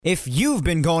If you've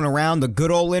been going around the good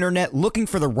old internet looking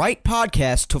for the right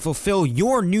podcast to fulfill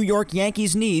your New York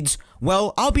Yankees needs,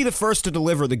 well, I'll be the first to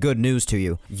deliver the good news to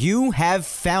you. You have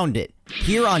found it.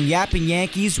 Here on Yappin'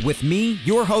 Yankees with me,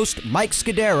 your host, Mike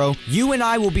Scudero, you and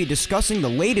I will be discussing the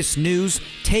latest news,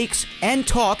 takes, and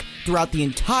talk throughout the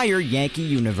entire Yankee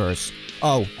universe.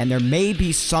 Oh, and there may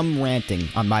be some ranting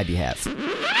on my behalf.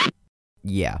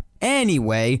 Yeah.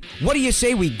 Anyway, what do you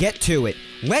say we get to it?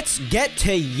 Let's get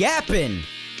to yappin'!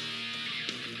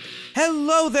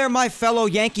 Hello there, my fellow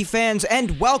Yankee fans,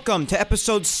 and welcome to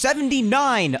episode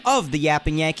 79 of the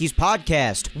Yappin' Yankees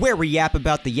podcast, where we yap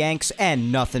about the Yanks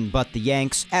and nothing but the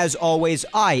Yanks. As always,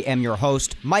 I am your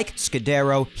host, Mike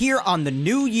Scudero, here on the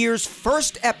New Year's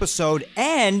first episode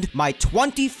and my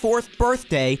 24th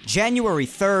birthday, January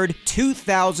 3rd,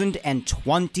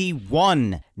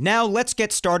 2021. Now, let's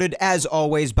get started, as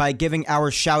always, by giving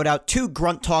our shout-out to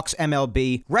Grunt Talks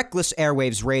MLB, Reckless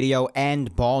Airwaves Radio,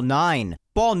 and Ball 9.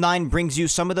 Ball 9 brings you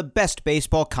some of the best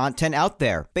baseball content out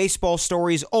there. Baseball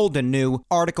stories, old and new,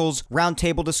 articles,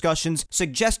 roundtable discussions,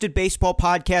 suggested baseball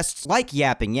podcasts like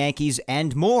Yappin' Yankees,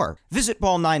 and more. Visit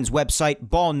Ball 9's website,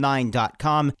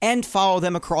 ball9.com, and follow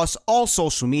them across all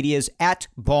social medias at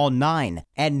Ball 9.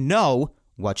 And know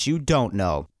what you don't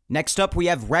know. Next up, we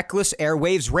have Reckless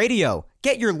Airwaves Radio.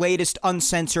 Get your latest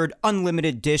uncensored,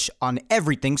 unlimited dish on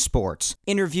everything sports.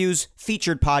 Interviews,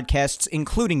 featured podcasts,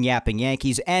 including Yappin'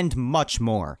 Yankees, and much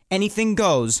more. Anything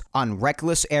goes on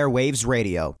Reckless Airwaves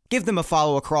Radio. Give them a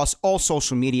follow across all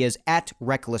social medias at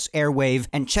Reckless Airwave,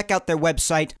 and check out their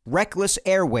website,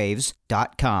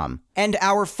 recklessairwaves.com. And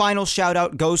our final shout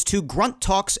out goes to Grunt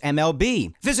Talks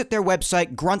MLB. Visit their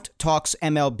website,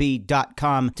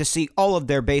 grunttalksmlb.com, to see all of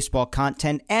their baseball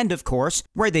content and, of course,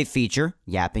 where they feature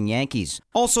Yappin' Yankees.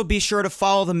 Also, be sure to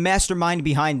follow the mastermind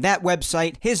behind that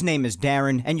website. His name is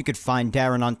Darren, and you could find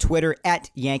Darren on Twitter at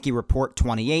Yankee Report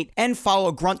 28, and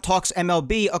follow Grunt Talks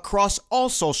MLB across all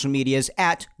social medias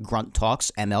at Grunt Talks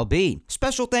MLB.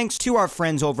 Special thanks to our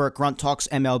friends over at Grunt Talks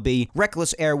MLB,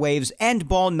 Reckless Airwaves, and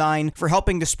Ball 9 for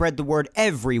helping to spread the word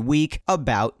every week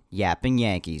about Yappin'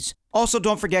 Yankees. Also,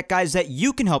 don't forget, guys, that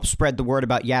you can help spread the word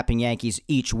about Yappin' Yankees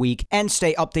each week and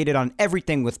stay updated on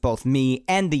everything with both me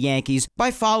and the Yankees by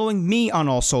following me on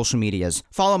all social medias.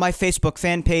 Follow my Facebook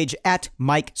fan page at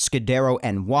Mike Scudero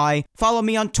NY. Follow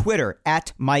me on Twitter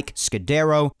at Mike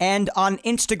Scudero and on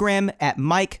Instagram at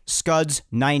Mike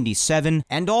Scuds97.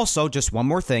 And also, just one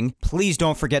more thing, please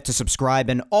don't forget to subscribe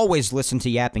and always listen to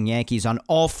Yappin' Yankees on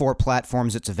all 4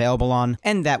 platforms it's available on,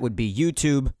 and that would be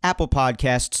YouTube, Apple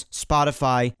Podcasts,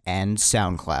 Spotify, and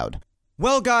SoundCloud.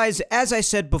 Well, guys, as I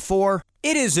said before,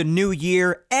 it is a new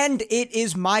year, and it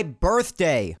is my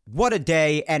birthday. What a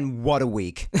day, and what a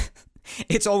week.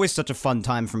 It's always such a fun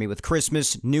time for me with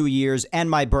Christmas, New Year's, and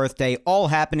my birthday all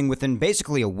happening within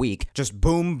basically a week. Just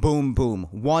boom, boom, boom.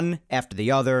 One after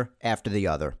the other, after the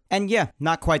other. And yeah,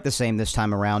 not quite the same this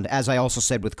time around, as I also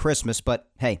said with Christmas, but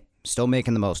hey, still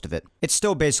making the most of it. It's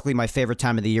still basically my favorite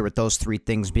time of the year, with those 3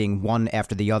 things being one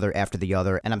after the other,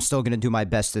 and I'm still going to do my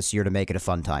best this year to make it a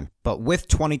fun time. But with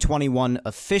 2021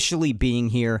 officially being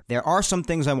here, there are some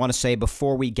things I want to say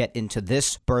before we get into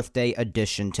this birthday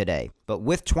edition today. But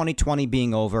with 2020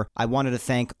 being over, I wanted to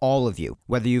thank all of you,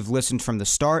 whether you've listened from the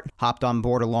start, hopped on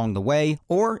board along the way,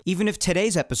 or even if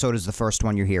today's episode is the first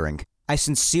one you're hearing. I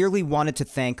sincerely wanted to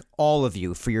thank all of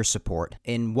you for your support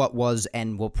in what was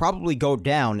and will probably go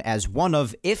down as one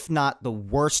of, if not the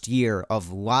worst year of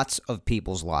lots of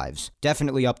people's lives.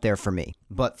 Definitely up there for me.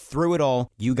 But through it all,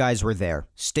 you guys were there,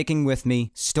 sticking with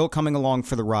me, still coming along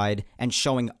for the ride, and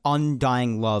showing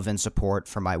undying love and support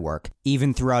for my work,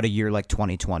 even throughout a year like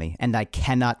 2020, and I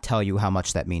cannot tell you how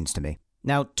much that means to me.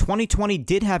 Now, 2020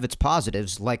 did have its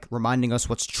positives, like reminding us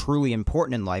what's truly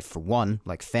important in life, for one,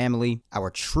 like family, our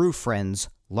true friends,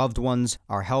 loved ones,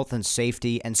 our health and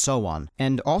safety, and so on.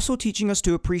 And also teaching us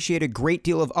to appreciate a great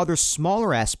deal of other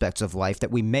smaller aspects of life that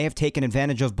we may have taken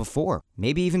advantage of before.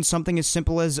 Maybe even something as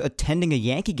simple as attending a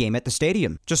Yankee game at the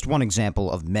stadium. Just one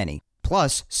example of many.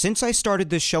 Plus, since I started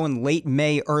this show in late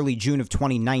May, early June of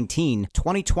 2019,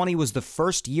 2020 was the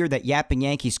first year that Yappin'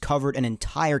 Yankees covered an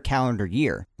entire calendar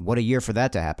year. What a year for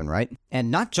that to happen, right? And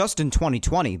not just in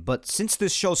 2020, but since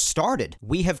this show started,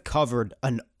 we have covered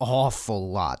an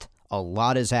awful lot. A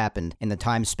lot has happened in the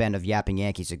time span of Yapping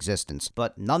Yankees' existence.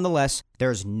 But nonetheless,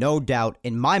 there's no doubt,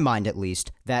 in my mind at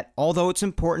least, that although it's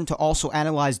important to also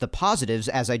analyze the positives,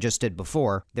 as I just did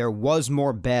before, there was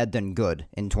more bad than good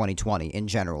in 2020 in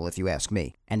general, if you ask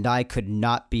me. And I could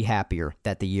not be happier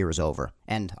that the year is over.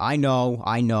 And I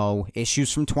know,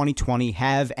 issues from 2020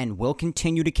 have and will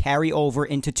continue to carry over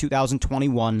into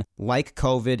 2021, like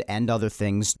COVID and other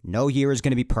things. No year is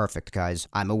going to be perfect, guys.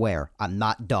 I'm aware. I'm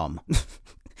not dumb.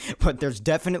 But there's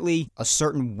definitely a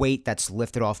certain weight that's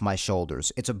lifted off my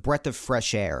shoulders. It's a breath of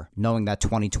fresh air, knowing that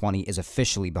 2020 is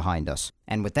officially behind us.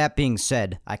 And with that being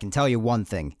said, I can tell you one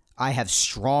thing. I have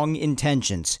strong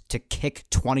intentions to kick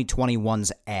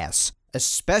 2021's ass.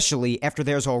 Especially after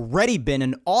there's already been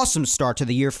an awesome start to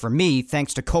the year for me,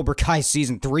 thanks to Cobra Kai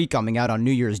Season 3 coming out on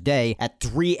New Year's Day at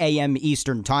 3 a.m.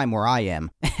 Eastern Time where I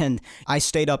am. And I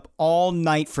stayed up all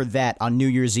night for that on New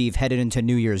Year's Eve headed into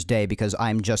New Year's Day because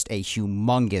I'm just a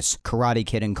humongous Karate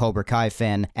Kid and Cobra Kai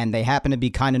fan, and they happen to be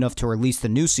kind enough to release the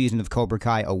new season of Cobra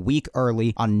Kai a week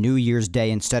early on New Year's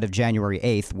Day instead of January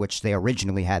 8th, which they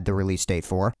originally had the release date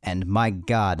for. And my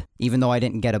God, even though I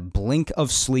didn't get a blink of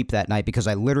sleep that night because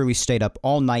I literally stayed up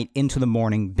all night into the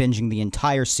morning, binging the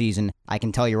entire season, I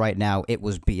can tell you right now, it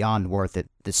was beyond worth it.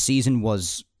 The season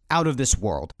was out of this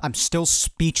world. I'm still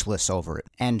speechless over it.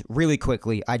 And really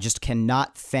quickly, I just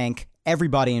cannot thank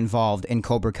everybody involved in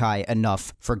Cobra Kai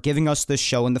enough for giving us this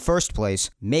show in the first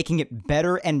place, making it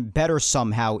better and better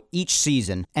somehow each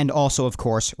season, and also, of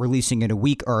course, releasing it a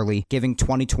week early, giving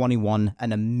 2021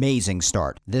 an amazing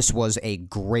start. This was a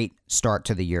great start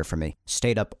to the year for me.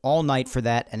 Stayed up all night for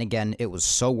that, and again, it was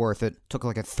so worth it. Took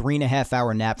like a 3.5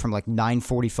 hour nap from like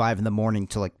 9:45 in the morning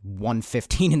to like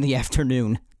 1:15 in the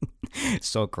afternoon.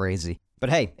 So crazy. But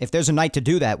hey, if there's a night to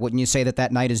do that, wouldn't you say that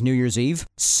that night is New Year's Eve?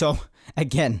 So,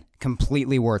 again,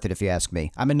 completely worth it if you ask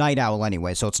me. I'm a night owl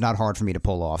anyway, so it's not hard for me to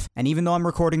pull off. And even though I'm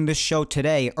recording this show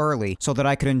today early so that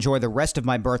I could enjoy the rest of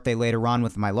my birthday later on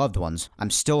with my loved ones,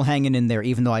 I'm still hanging in there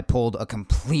even though I pulled a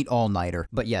complete all-nighter.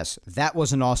 But yes, that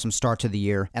was an awesome start to the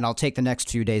year, and I'll take the next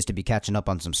few days to be catching up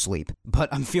on some sleep.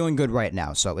 But I'm feeling good right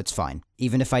now, so it's fine.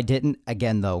 Even if I didn't,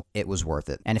 again though, it was worth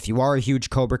it. And if you are a huge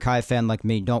Cobra Kai fan like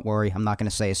me, don't worry, I'm not going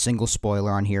to say a single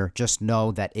spoiler on here. Just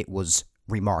know that it was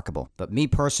remarkable. But me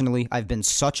personally, I've been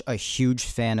such a huge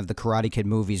fan of the Karate Kid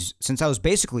movies since I was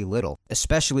basically little,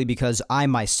 especially because I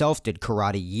myself did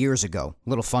karate years ago.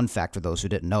 Little fun fact for those who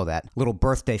didn't know that. Little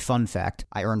birthday fun fact.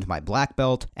 I earned my black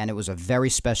belt, and it was a very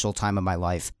special time of my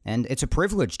life. And it's a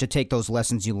privilege to take those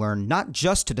lessons you learn, not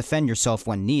just to defend yourself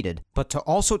when needed, but to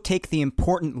also take the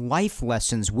important life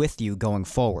lessons with you going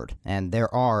forward. And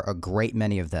there are a great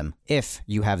many of them, if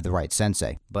you have the right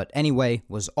sensei. But anyway,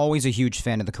 was always a huge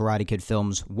fan of the Karate Kid films,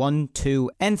 1,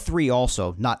 2, and 3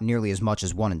 also, not nearly as much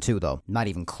as 1 and 2 though, not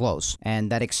even close.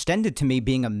 And that extended to me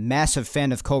being a massive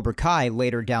fan of Cobra Kai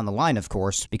later down the line, of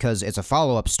course, because it's a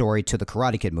follow-up story to the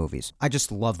Karate Kid movies. I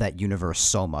just love that universe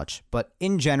so much. But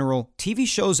in general, TV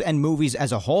shows and movies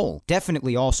as a whole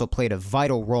definitely also played a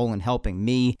vital role in helping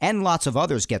me and lots of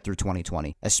others get through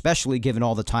 2020, especially given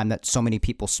all the time that so many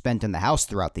people spent in the house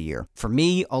throughout the year. For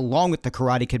me, along with the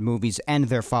Karate Kid movies and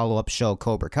their follow-up show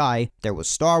Cobra Kai, there was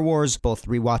Star Wars, both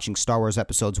rewatching Star Wars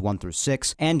episodes 1 through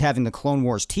 6, and having the Clone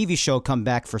Wars TV show come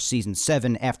back for season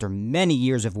 7 after many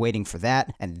years of waiting for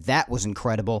that, and that was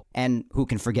incredible. And who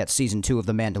can forget season 2 of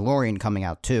The Mandalorian coming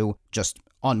out too? Just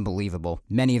unbelievable.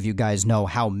 Many of you guys know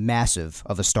how massive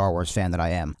of a Star Wars fan that I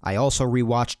am. I also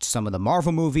rewatched some of the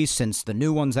Marvel movies since the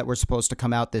new ones that were supposed to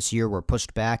come out this year were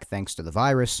pushed back thanks to the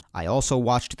virus. I also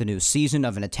watched the new season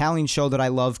of an Italian show that I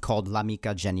love called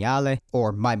L'Amica Geniale,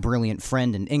 or My Brilliant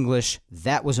Friend in English.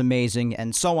 That was amazing,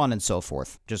 and so on and so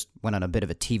forth. Just went on a bit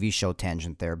of a TV show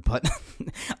tangent there, but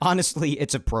honestly,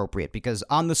 it's appropriate because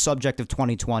on the subject of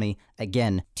 2020,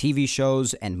 again, TV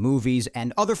shows and movies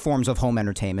and other forms of home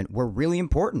entertainment were really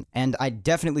important, and I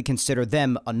definitely consider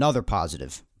them another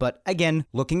positive. But again,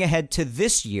 looking ahead to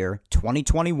this year,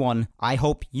 2021, I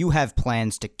hope you have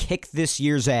plans to kick this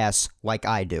year's ass like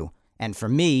I do. And for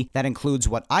me, that includes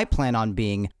what I plan on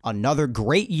being another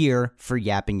great year for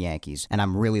Yapping Yankees. And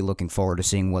I'm really looking forward to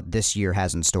seeing what this year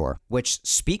has in store. Which,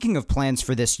 speaking of plans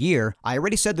for this year, I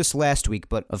already said this last week,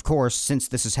 but of course, since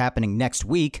this is happening next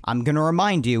week, I'm going to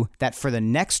remind you that for the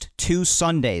next 2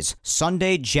 Sundays,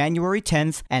 Sunday, January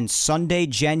 10th and Sunday,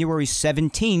 January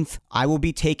 17th, I will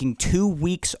be taking 2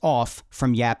 weeks off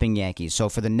from Yapping Yankees. So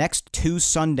for the next 2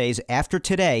 Sundays after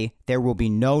today, there will be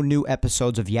no new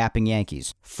episodes of Yapping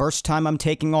Yankees. First time I'm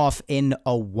taking off in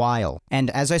a while. And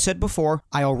as I said before,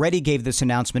 I already gave this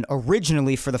announcement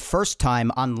originally for the first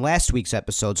time on last week's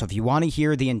episode, so if you want to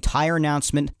hear the entire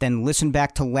announcement, then listen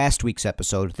back to last week's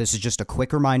episode. This is just a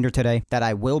quick reminder today that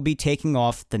I will be taking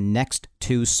off the next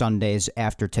 2 Sundays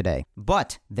after today.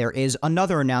 But there is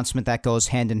another announcement that goes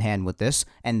hand in hand with this,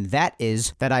 and that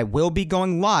is that I will be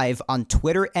going live on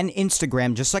Twitter and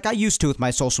Instagram just like I used to with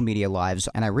my social media lives,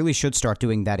 and I really should start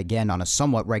doing that again on a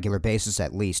somewhat regular basis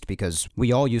at least, because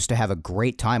we all used to have a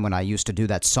great time when I used to do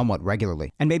that somewhat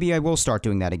regularly. And maybe I will start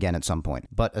doing that again at some point.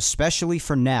 But especially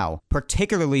for now,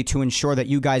 particularly to ensure that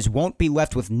you guys won't be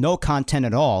left with no content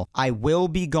at all, I will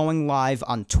be going live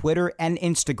on Twitter and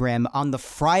Instagram on the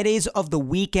Fridays of the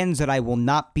weekends that I will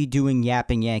not be doing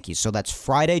Yapping Yankees. So that's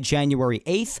Friday, January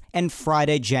 8th and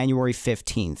Friday, January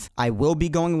 15th. I will be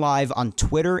going live on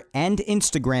Twitter and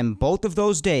Instagram both of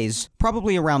those days,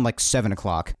 probably around like 7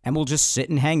 o'clock, and we'll just sit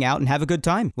and hang out and have a good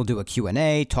time. We'll do a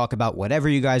Q&A, talk about whatever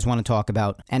you guys want to talk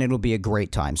about, and it'll be a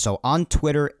great time. So on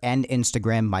Twitter and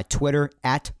Instagram, my Twitter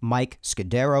at Mike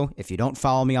Scudero. If you don't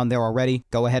follow me on there already,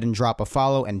 go ahead and drop a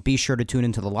follow and be sure to tune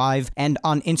into the live. And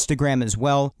on Instagram as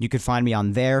well, you can find me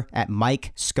on there at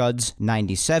Mike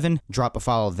Scuds97. Drop a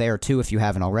follow there too if you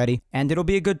haven't already, and it'll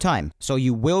be a good time. So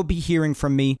you will be hearing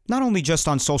from me, not only just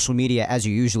on social media as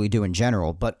you usually do in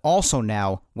general, but also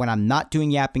now, when I'm not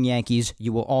doing Yapping Yankees,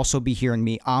 you will also be hearing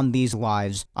me on these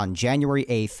lives on January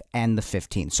 8th and the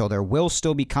 15th. So there will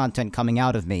still be content coming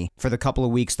out of me for the couple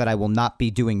of weeks that I will not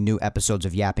be doing new episodes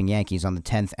of Yapping Yankees on the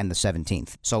 10th and the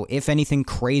 17th. So if anything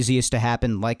crazy is to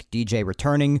happen, like DJ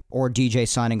returning or DJ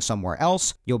signing somewhere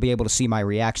else, you'll be able to see my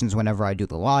reactions whenever I do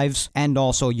the lives, and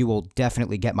also you will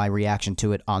definitely get my reaction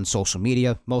to it on social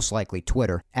media, most likely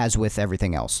Twitter, as with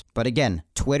everything else. But again,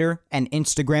 Twitter and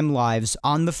Instagram lives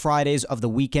on the Fridays of the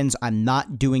weekends I'm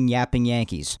not doing Yapping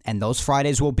Yankees. And those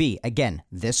Fridays will be, again,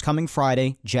 this coming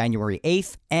Friday, January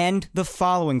 8th, and the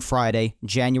following Friday,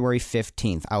 January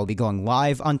 15th. I will be going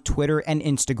live on Twitter and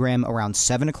Instagram around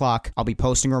 7 o'clock. I'll be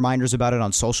posting reminders about it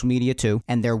on social media too.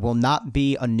 And there will not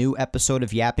be a new episode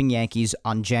of Yapping Yankees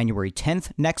on January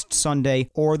 10th next Sunday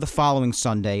or the following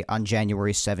Sunday on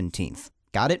January 17th.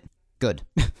 Got it? Good.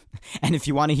 And if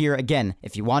you want to hear, again,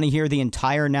 if you want to hear the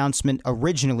entire announcement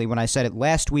originally when I said it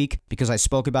last week, because I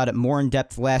spoke about it more in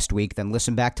depth last week, then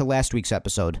listen back to last week's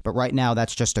episode. But right now,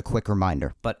 that's just a quick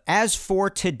reminder. But as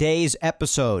for today's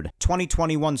episode,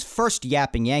 2021's first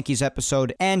Yapping Yankees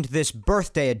episode, and this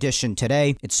birthday edition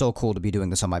today, it's so cool to be doing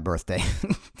this on my birthday.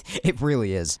 It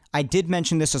really is. I did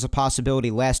mention this as a possibility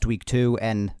last week too,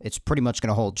 and it's pretty much going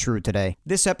to hold true today.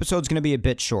 This episode's going to be a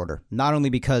bit shorter, not only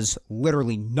because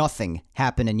literally nothing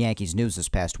happened in Yankees news this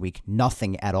past week,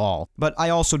 nothing at all, but I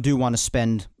also do want to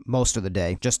spend most of the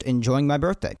day just enjoying my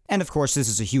birthday. And of course, this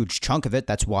is a huge chunk of it,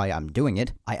 that's why I'm doing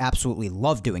it. I absolutely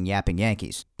love doing Yapping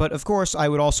Yankees. But of course, I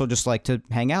would also just like to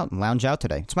hang out and lounge out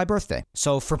today. It's my birthday.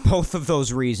 So for both of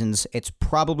those reasons, it's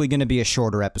probably going to be a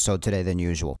shorter episode today than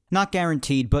usual. Not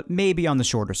guaranteed, but maybe on the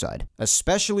shorter side.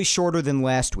 Especially shorter than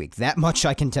last week, that much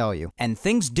I can tell you. And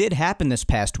things did happen this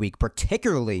past week,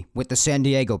 particularly with the San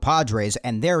Diego Padres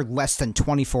and their less than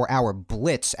 24-hour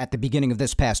blitz at the beginning of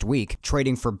this past week,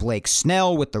 trading for Blake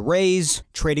Snell with the Rays,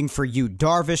 trading for Yu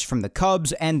Darvish from the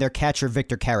Cubs and their catcher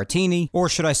Victor Caratini, or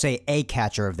should I say a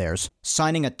catcher of theirs,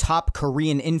 signing a top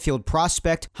Korean infield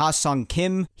prospect, Ha-Sung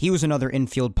Kim. He was another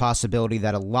infield possibility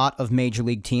that a lot of major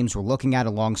league teams were looking at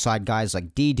alongside guys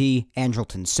like Didi,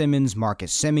 Andrelton Simmons,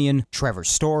 Marcus Semien, Trevor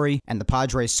Story, and the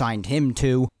Padres signed him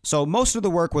too. So most of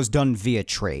the work was done via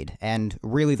trade, and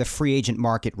really the free agent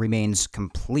market remains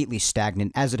completely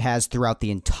stagnant as it has throughout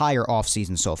the entire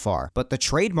offseason so far. But the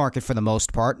trade market for the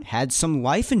most part had some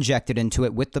life injected into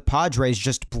it with the Padres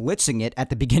just blitzing it at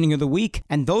the beginning of the week.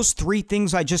 And those three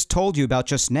things I just told you about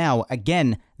just now,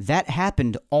 again, that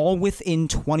happened all within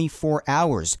 24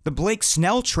 hours. The Blake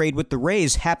Snell trade with the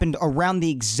Rays happened around the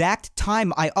exact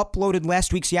time I uploaded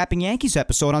last week's Yapping Yankees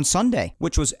episode on Sunday,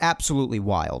 which was absolutely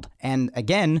wild. And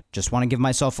again, just want to give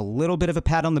myself a little bit of a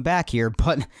pat on the back here,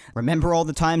 but remember all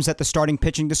the times that the starting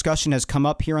pitching discussion has come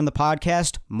up here on the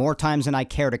podcast? More times than I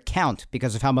care to count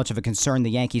because of how much of a concern the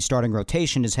Yankees starting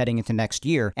rotation is heading into next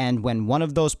year. And when one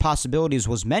of those possibilities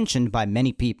was mentioned by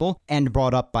many people and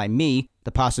brought up by me,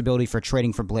 the possibility for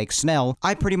trading for Blake Snell,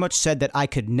 I pretty much said that I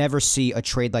could never see a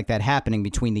trade like that happening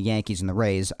between the Yankees and the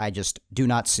Rays. I just do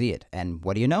not see it. And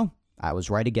what do you know? I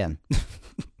was right again.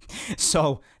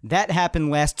 So that happened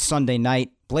last Sunday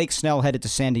night. Blake Snell headed to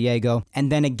San Diego, and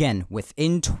then again,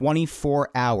 within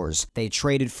 24 hours, they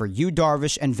traded for Yu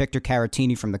Darvish and Victor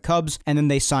Caratini from the Cubs, and then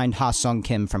they signed Ha-Sung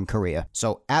Kim from Korea.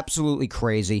 So absolutely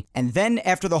crazy. And then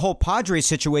after the whole Padres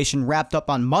situation wrapped up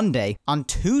on Monday, on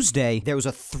Tuesday, there was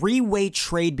a three-way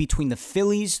trade between the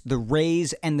Phillies, the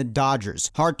Rays, and the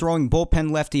Dodgers. Hard-throwing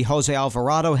bullpen lefty Jose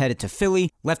Alvarado headed to Philly.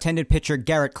 Left-handed pitcher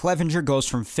Garrett Clevenger goes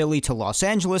from Philly to Los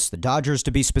Angeles, the Dodgers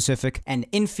to be specific, and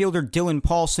infielder Dylan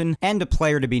Paulson and a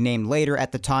player to be named later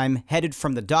at the time headed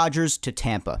from the Dodgers to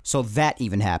Tampa. So that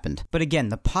even happened. But again,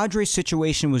 the Padres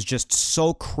situation was just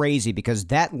so crazy because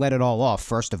that let it all off,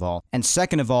 first of all. And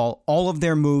second of all of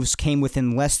their moves came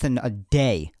within less than a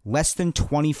day, less than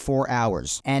 24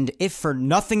 hours. And if for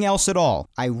nothing else at all,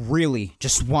 I really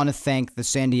just want to thank the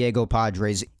San Diego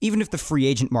Padres, even if the free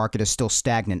agent market is still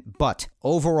stagnant. But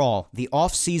overall, the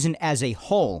offseason as a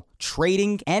whole,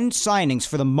 trading and signings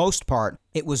for the most part,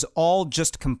 it was all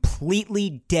just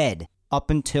completely dead up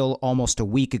until almost a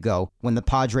week ago when the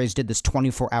Padres did this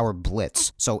 24-hour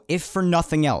blitz. So if for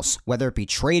nothing else, whether it be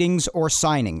tradings or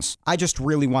signings, I just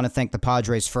really want to thank the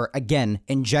Padres for, again,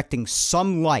 injecting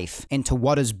some life into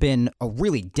what has been a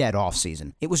really dead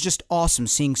offseason. It was just awesome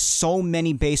seeing so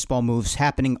many baseball moves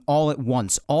happening all at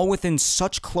once, all within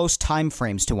such close time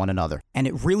frames to one another. And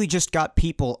it really just got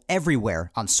people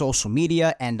everywhere on social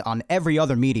media and on every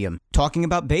other medium talking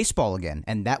about baseball again.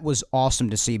 And that was awesome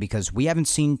to see because we haven't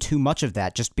seen too much of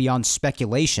that just beyond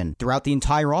speculation throughout the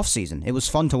entire offseason. It was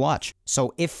fun to watch.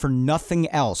 So if for nothing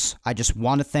else, I just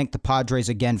want to thank the Padres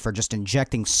again for just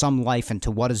injecting some life into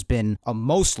what has been a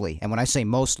mostly, and when I say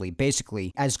mostly,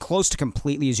 basically as close to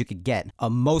completely as you could get, a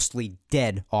mostly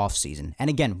dead offseason.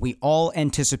 And again, we all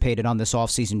anticipated on this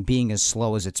offseason being as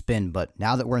slow as it's been, but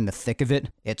now that we're in the thick of it,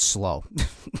 it's slow.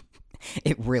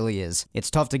 It really is. It's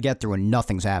tough to get through and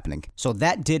nothing's happening. So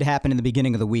that did happen in the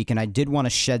beginning of the week, and I did want to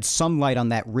shed some light on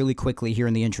that really quickly here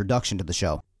in the introduction to the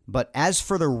show. But as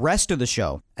for the rest of the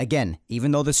show, again,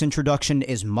 even though this introduction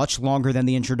is much longer than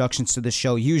the introductions to the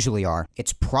show usually are,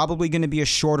 it's probably going to be a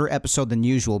shorter episode than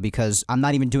usual because I'm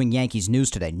not even doing Yankees news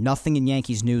today. Nothing in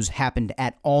Yankees news happened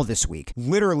at all this week.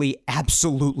 Literally,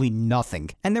 absolutely nothing.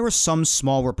 And there were some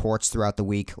small reports throughout the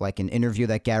week, like an interview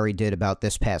that Gary did about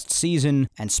this past season,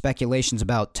 and speculations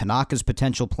about Tanaka's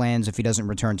potential plans if he doesn't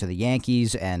return to the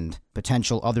Yankees, and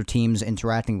potential other teams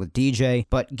interacting with DJ.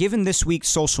 But given this week's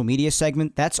social media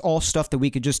segment, that's all stuff that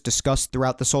we could just discuss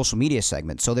throughout the social media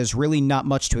segment. So there's really not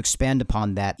much to expand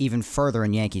upon that even further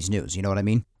in Yankees news, you know what I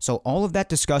mean? So all of that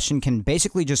discussion can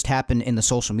basically just happen in the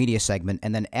social media segment,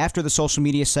 and then after the social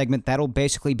media segment, that'll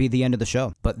basically be the end of the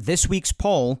show. But this week's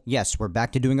poll, yes, we're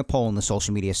back to doing a poll in the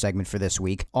social media segment for this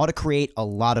week, ought to create a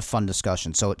lot of fun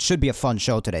discussion, so it should be a fun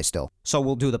show today still. So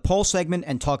we'll do the poll segment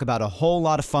and talk about a whole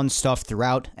lot of fun stuff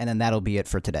throughout, and then that'll be it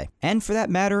for today. And for that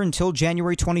matter, until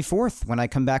January 24th, when I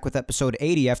come back with episode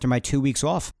 80 after my 2 weeks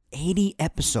off. 80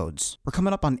 episodes. We're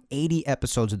coming up on 80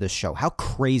 episodes of this show. How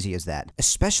crazy is that?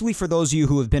 Especially for those of you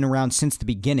who have been around since the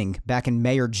beginning, back in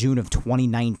May or June of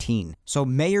 2019. So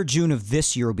May or June of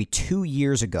this year will be 2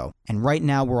 years ago. And right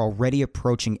now we're already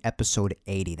approaching episode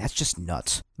 80. That's just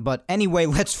nuts. But anyway,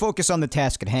 let's focus on the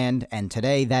task at hand. And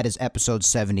today that is episode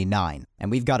 79.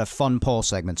 And we've got a fun poll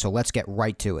segment, so let's get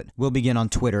right to it. We'll begin on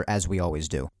Twitter as we always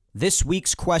do. This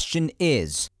week's question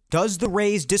is: does the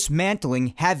Rays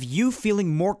dismantling have you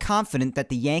feeling more confident that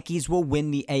the Yankees will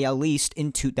win the AL East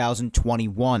in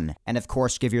 2021? And of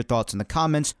course, give your thoughts in the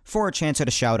comments for a chance at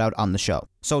a shout out on the show.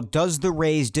 So does the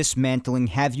Rays dismantling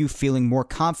have you feeling more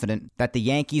confident that the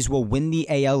Yankees will win the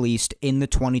AL East in the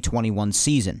 2021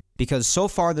 season? Because so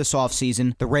far this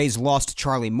offseason, the Rays lost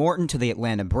Charlie Morton to the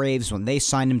Atlanta Braves when they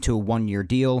signed him to a one-year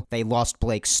deal. They lost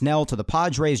Blake Snell to the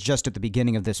Padres just at the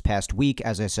beginning of this past week,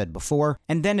 as I said before.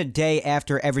 And then a day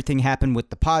after everything happened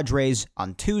with the Padres,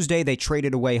 on Tuesday they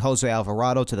traded away Jose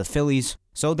Alvarado to the Phillies.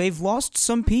 So they've lost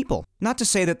some people. Not to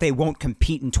say that they won't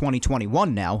compete in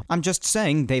 2021 now. I'm just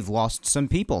saying they've lost some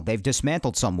people. They've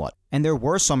dismantled somewhat. And there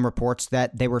were some reports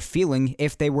that they were feeling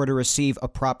if they were to receive a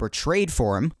proper trade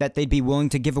for him, that they'd be willing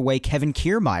to give away Kevin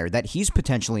Kiermaier, that he's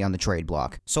potentially on the trade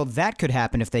block. So that could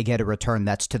happen if they get a return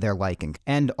that's to their liking.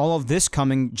 And all of this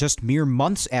coming just mere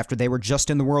months after they were just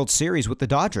in the World Series with the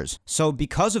Dodgers. So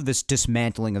because of this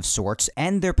dismantling of sorts,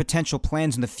 and their potential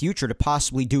plans in the future to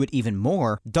possibly do it even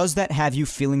more, does that have you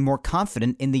feeling more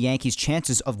confident in the Yankees'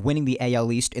 chances of winning the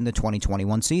AL East in the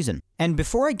 2021 season? And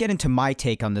before I get into my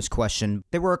take on this question,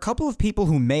 there were a couple couple of people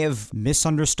who may have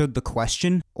misunderstood the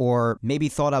question, or maybe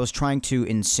thought I was trying to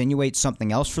insinuate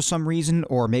something else for some reason,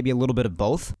 or maybe a little bit of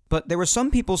both. But there were some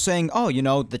people saying, oh,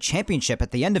 the championship at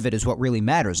the end of it is what really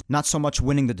matters, not so much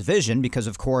winning the division, because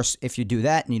of course, if you do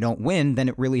that and you don't win, then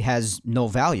it really has no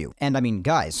value. And I mean,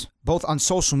 guys, both on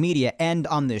social media and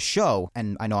on this show,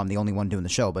 and I know I'm the only one doing the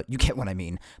show, but you get what I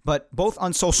mean, but both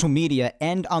on social media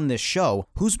and on this show,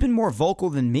 who's been more vocal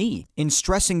than me in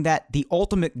stressing that the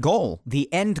ultimate goal,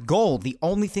 the end goal, the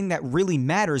only thing that really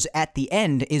matters at the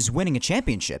end is winning a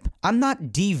championship? I'm not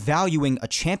devaluing a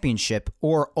championship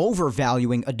or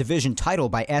overvaluing a division title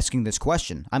by asking this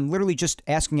question. I'm literally just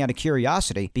asking out of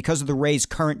curiosity because of the Rays'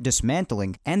 current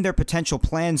dismantling and their potential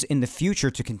plans in the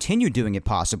future to continue doing it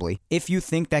possibly, if you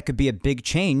think that could be a big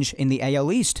change in the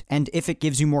AL East, and if it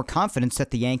gives you more confidence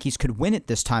that the Yankees could win it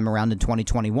this time around in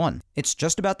 2021. It's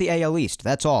just about the AL East,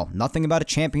 that's all. Nothing about a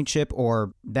championship,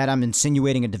 or that I'm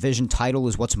insinuating a division title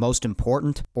is what's most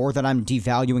important, or that I'm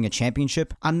devaluing a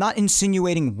championship. I'm not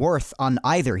insinuating worth on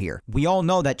either here. We all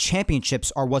know that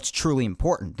championships are what's truly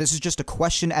important. This is just a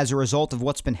question as a result of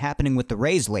what's been happening with the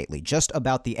Rays lately, just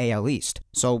about the AL East.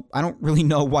 So I don't really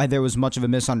know why there was much of a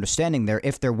misunderstanding there,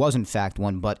 if there was in fact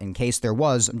one, but in case there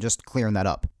was, I'm just clearing that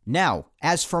up. Now,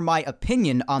 as for my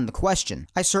opinion on the question,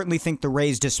 I certainly think the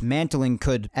Rays dismantling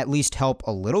could at least help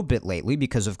a little bit lately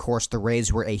because, of course, the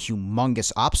Rays were a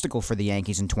humongous obstacle for the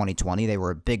Yankees in 2020. They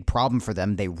were a big problem for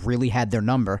them. They really had their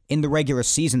number. In the regular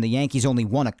season, the Yankees only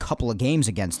won a couple of games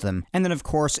against them. And then, of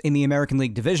course, in the American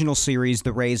League Divisional Series,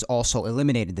 the Rays also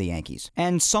eliminated the Yankees.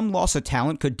 And some loss of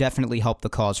talent could definitely help the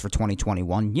cause for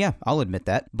 2021. Yeah, I'll admit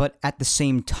that. But at the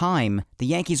same time, the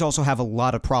Yankees also have a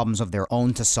lot of problems of their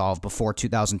own to solve before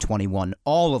 2021,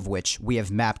 all of which we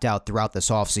have mapped out throughout this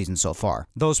offseason so far.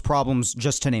 Those problems,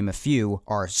 just to name a few,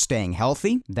 are staying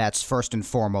healthy. That's first and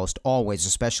foremost always,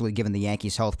 especially given the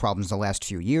Yankees' health problems the last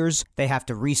few years. They have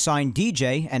to re-sign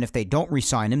DJ, and if they don't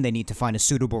re-sign him, they need to find a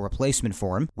suitable replacement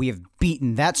for him. We have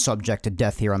beaten that subject to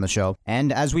death here on the show.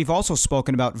 And as we've also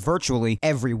spoken about virtually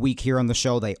every week here on the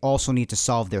show, they also need to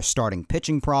solve their starting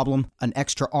pitching problem. An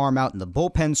extra arm out in the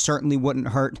bullpen certainly wouldn't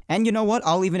hurt. And you know what?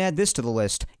 I'll even add this to the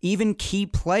list. Even key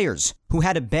players who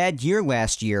had a bad year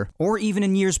last year, or even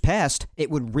in years past,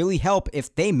 it would really help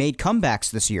if they made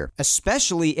comebacks this year,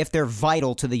 especially if they're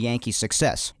vital to the Yankees'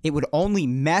 success. It would only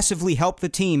massively help the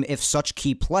team if such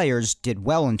key players did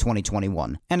well in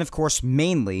 2021. And of course,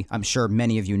 mainly, I'm sure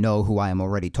many of you know who I am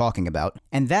already talking about,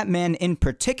 and that man in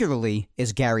particularly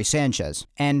is Gary Sanchez.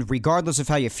 And regardless of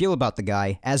how you feel about the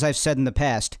guy, as I've said in the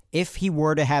past, if he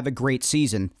were to have a great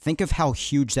season, think of how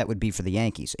huge that would be for the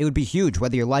Yankees. It would be huge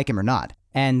whether you like him or not.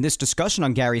 And this discussion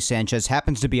on Gary Sanchez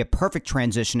happens to be a perfect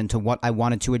transition into what I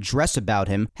wanted to address about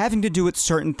him, having to do with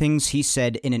certain things he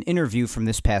said in an interview from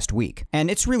this past week. And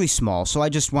it's really small, so I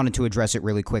just wanted to address it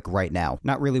really quick right now.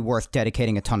 Not really worth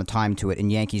dedicating a ton of time to it in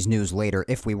Yankees news later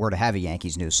if we were to have a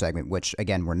Yankees news segment, which,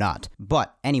 again, we're not.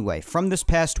 But anyway, from this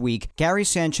past week, Gary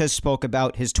Sanchez spoke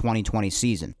about his 2020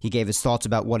 season. He gave his thoughts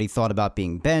about what he thought about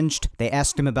being benched. They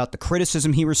asked him about the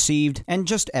criticism he received, and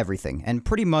just everything. And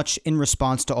pretty much in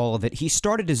response to all of it, he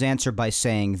started his answer by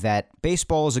saying that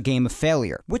baseball is a game of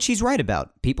failure, which he's right about.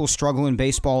 People struggle in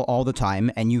baseball all the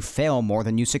time, and you fail more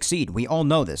than you succeed. We all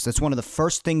know this. That's one of the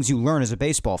first things you learn as a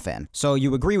baseball fan. So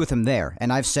you agree with him there,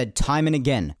 and I've said time and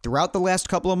again, throughout the last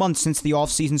couple of months since the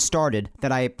offseason started,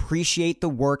 that I appreciate the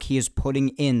work he is putting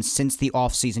in since the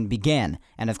offseason began.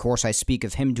 And of course, I speak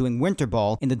of him doing winter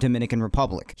ball in the Dominican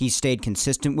Republic. He's stayed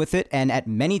consistent with it, and at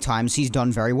many times he's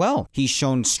done very well. He's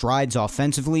shown strides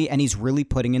offensively, and he's really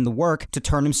putting in the work to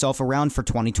turn himself around for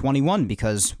 2021,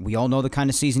 because we all know the kind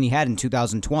of season he had in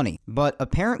 2020. But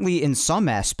apparently in some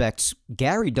aspects,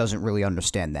 Gary doesn't really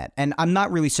understand that. And I'm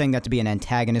not really saying that to be an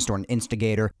antagonist or an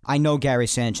instigator. I know Gary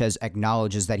Sanchez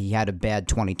acknowledges that he had a bad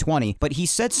 2020, but he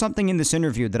said something in this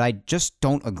interview that I just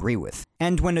don't agree with.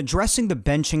 And when addressing the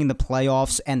benching in the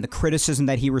playoffs and the criticism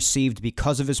that he received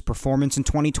because of his performance in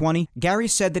 2020, Gary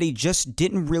said that he just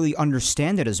didn't really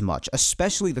understand it as much,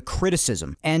 especially the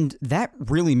criticism. And that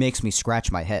really makes me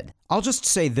scratch my head. I'll just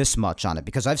say this much on it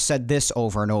because I've said this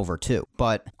over and over too,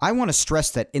 but I want to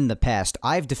stress that in the past,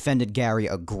 I've defended Gary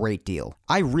a great deal.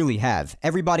 I really have.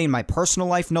 Everybody in my personal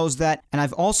life knows that, and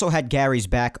I've also had Gary's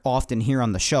back often here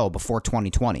on the show before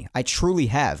 2020. I truly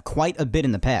have, quite a bit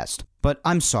in the past. But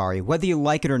I'm sorry, whether you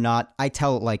like it or not, I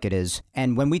tell it like it is.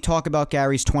 And when we talk about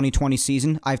Gary's 2020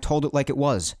 season, I've told it like it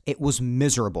was. It was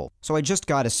miserable. So I just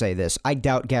gotta say this. I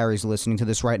doubt Gary's listening to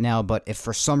this right now, but if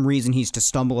for some reason he's to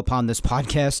stumble upon this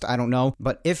podcast, I don't know.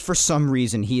 But if for some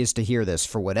reason he is to hear this,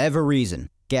 for whatever reason,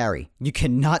 Gary, you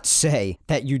cannot say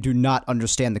that you do not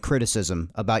understand the criticism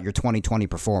about your 2020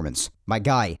 performance. My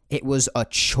guy, it was a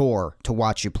chore to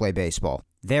watch you play baseball.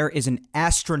 There is an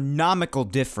astronomical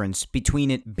difference between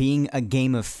it being a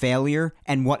game of failure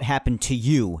and what happened to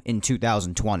you in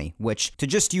 2020, which, to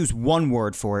just use one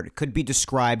word for it, could be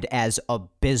described as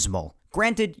abysmal.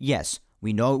 Granted, yes,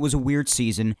 we know it was a weird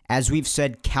season. As we've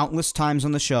said countless times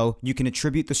on the show, you can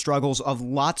attribute the struggles of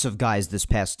lots of guys this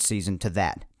past season to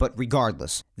that. But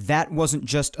regardless, that wasn't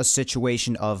just a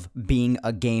situation of being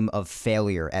a game of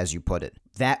failure, as you put it.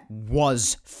 That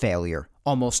was failure,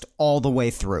 almost all the way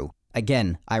through.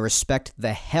 Again, I respect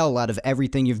the hell out of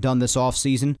everything you've done this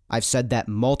offseason. I've said that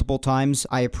multiple times.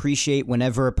 I appreciate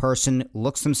whenever a person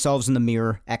looks themselves in the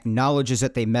mirror, acknowledges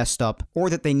that they messed up, or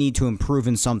that they need to improve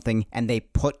in something, and they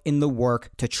put in the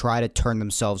work to try to turn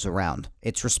themselves around.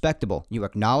 It's respectable. You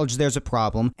acknowledge there's a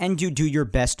problem, and you do your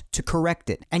best to correct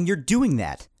it. And you're doing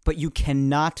that. But you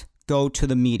cannot go to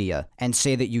the media and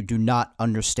say that you do not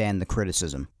understand the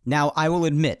criticism. Now, I will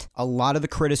admit, a lot of the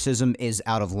criticism is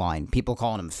out of line. People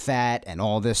calling him fat and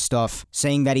all this stuff,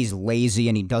 saying that he's lazy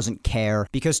and he doesn't care.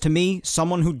 Because to me,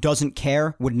 someone who doesn't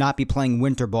care would not be playing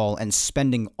winter ball and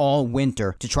spending all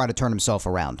winter to try to turn himself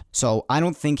around. So I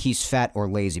don't think he's fat or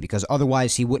lazy, because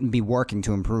otherwise he wouldn't be working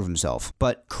to improve himself.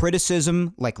 But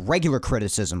criticism, like regular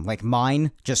criticism, like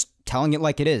mine, just telling it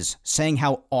like it is, saying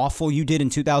how awful you did in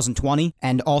 2020,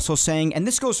 and also saying, and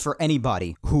this goes for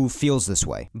anybody who feels this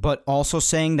way, but also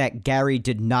saying that Gary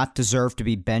did not deserve to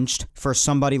be benched for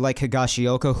somebody like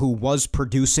Higashioka who was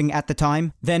producing at the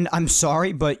time, then I'm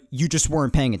sorry, but you just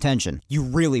weren't paying attention. You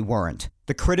really weren't.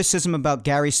 The criticism about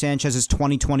Gary Sanchez's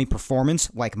 2020 performance,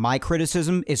 like my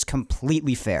criticism, is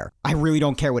completely fair. I really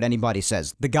don't care what anybody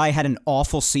says. The guy had an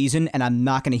awful season, and I'm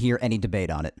not going to hear any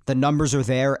debate on it. The numbers are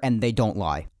there, and they don't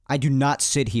lie. I do not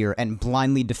sit here and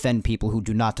blindly defend people who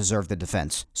do not deserve the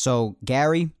defense. So,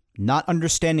 Gary, not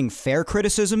understanding fair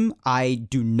criticism, I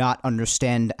do not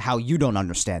understand how you don't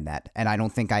understand that, and I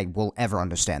don't think I will ever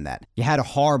understand that. You had a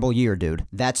horrible year, dude.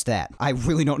 That's that. I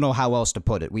really don't know how else to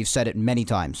put it. We've said it many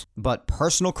times. But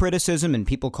personal criticism and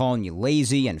people calling you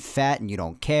lazy and fat and you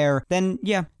don't care, then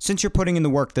yeah, since you're putting in the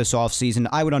work this offseason,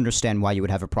 I would understand why you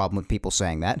would have a problem with people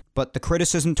saying that. But the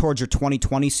criticism towards your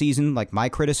 2020 season, like my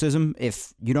criticism,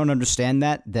 if you don't understand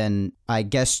that, then I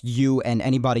guess you and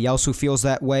anybody else who feels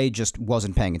that way just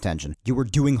wasn't paying attention. You were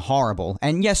doing horrible,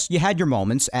 and yes, you had your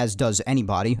moments, as does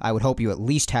anybody. I would hope you at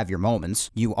least have your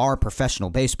moments. You are a professional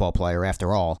baseball player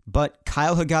after all, but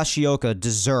Kyle Higashioka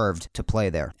deserved to play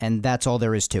there, and that's all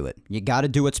there is to it. You gotta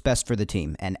do what's best for the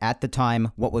team, and at the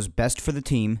time, what was best for the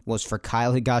team was for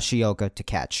Kyle Higashioka to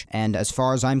catch, and as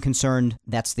far as I'm concerned,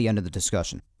 that's the end of the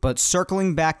discussion. But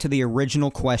circling back to the original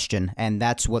question, and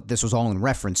that's what this was all in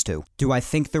reference to, do I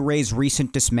think the Rays'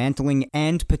 recent dismantling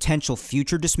and potential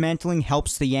future dismantling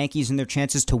helps the Yankees in their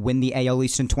chances to win the AL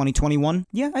East in 2021?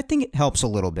 Yeah, I think it helps a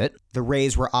little bit. The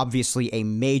Rays were obviously a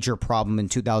major problem in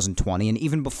 2020, and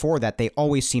even before that, they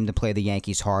always seemed to play the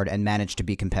Yankees hard and managed to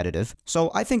be competitive.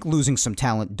 So I think losing some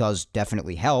talent does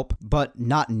definitely help, but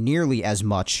not nearly as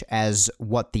much as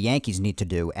what the Yankees need to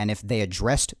do, and if they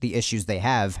addressed the issues they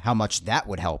have, how much that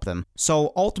would help them.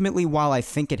 So ultimately, while I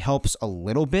think it helps a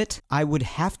little bit, I would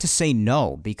have to say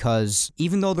no, because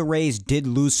even though the Rays did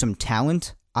lose some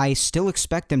talent, I still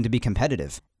expect them to be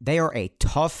competitive. They are a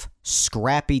tough,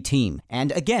 scrappy team.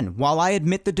 And again, while I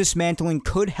admit the dismantling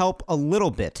could help a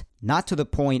little bit, not to the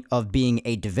point of being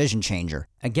a division changer.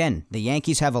 Again, the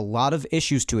Yankees have a lot of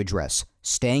issues to address.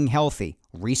 Staying healthy,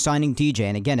 re-signing DJ,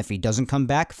 and again, if he doesn't come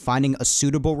back, finding a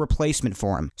suitable replacement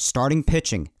for him. Starting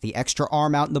pitching, the extra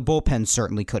arm out in the bullpen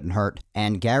certainly couldn't hurt.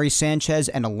 And Gary Sanchez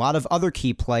and a lot of other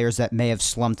key players that may have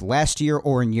slumped last year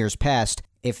or in years past,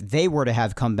 if they were to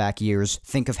have comeback years,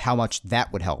 think of how much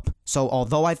that would help. So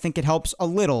although I think it helps a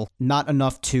little, not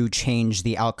enough to change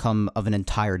the outcome of an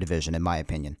entire division, in my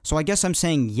opinion. So I guess I'm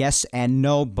saying yes and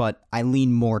no, but I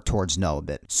lean more towards no a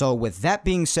bit. So with that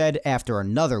being said, after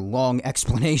another long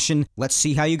explanation, let's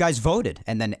see how you guys voted.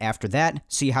 And then after that,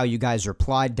 see how you guys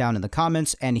replied down in the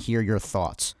comments and hear your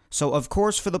thoughts. So, of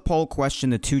course, for the poll question,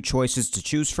 the two choices to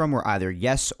choose from were either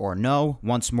yes or no.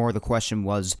 Once more, the question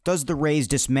was, does the Rays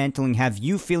dismantling have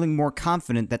you feeling more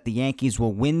confident that the Yankees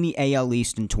will win the AL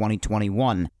East in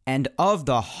 2021? And of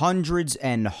the hundreds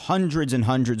and hundreds and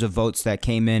hundreds of votes that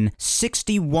came in,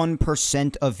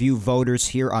 61% of you voters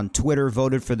here on Twitter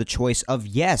voted for the choice of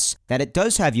yes, that it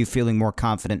does have you feeling more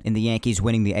confident in the Yankees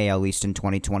winning the AL East in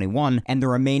 2021, and the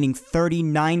remaining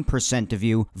 39% of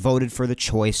you voted for the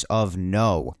choice of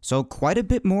no. So quite a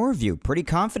bit more of you pretty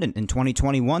confident in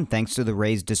 2021 thanks to the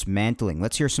Rays dismantling.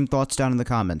 Let's hear some thoughts down in the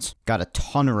comments. Got a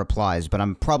ton of replies, but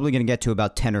I'm probably going to get to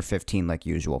about 10 or 15 like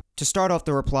usual. To start off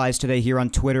the replies today here on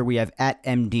Twitter, we have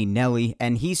 @MDNelly,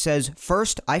 and he says,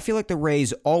 first, I feel like the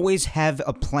Rays always have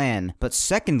a plan, but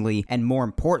secondly, and more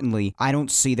importantly, I don't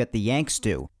see that the Yanks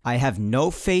do. I have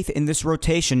no faith in this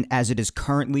rotation as it is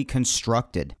currently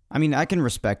constructed. I mean, I can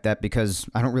respect that because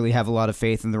I don't really have a lot of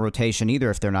faith in the rotation either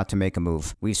if they're not to make a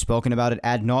move. We've spoken about it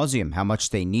ad nauseum, how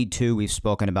much they need to. We've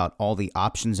spoken about all the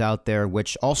options out there,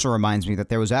 which also reminds me that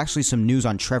there was actually some news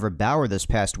on Trevor Bauer this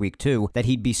past week too, that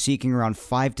he'd be seeking around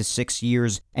 5 to 6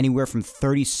 years, anywhere from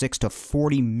 36 to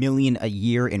 40 million a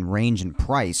year in range and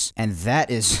price. And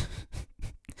that is...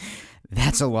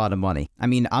 That's a lot of money. I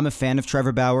mean, I'm a fan of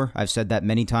Trevor Bauer. I've said that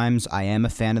many times. I am a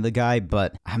fan of the guy,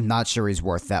 but I'm not sure he's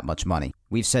worth that much money.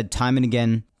 We've said time and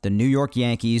again, the New York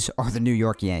Yankees are the New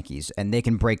York Yankees, and they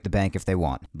can break the bank if they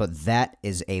want. But that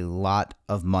is a lot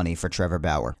of money for Trevor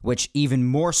Bauer, which even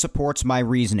more supports my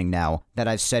reasoning now that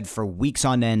I've said for weeks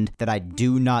on end that I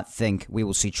do not think we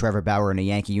will see Trevor Bauer in a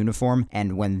Yankee uniform.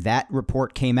 And when that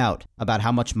report came out about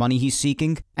how much money he's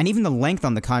seeking, and even the length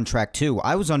on the contract too,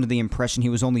 I was under the impression he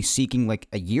was only seeking like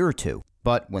a year or two.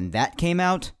 But when that came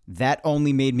out, that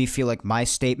only made me feel like my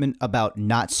statement about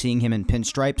not seeing him in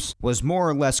pinstripes was more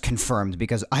or less confirmed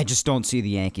because I just don't see the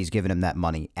Yankees giving him that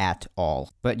money at all.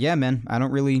 But yeah, man, I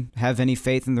don't really have any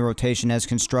faith in the rotation as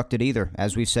constructed either.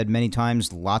 As we've said many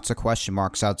times, lots of question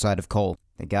marks outside of Cole.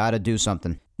 They gotta do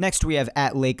something. Next, we have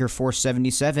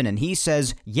 @Laker477, and he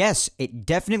says, yes, it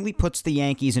definitely puts the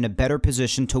Yankees in a better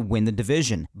position to win the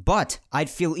division. But I'd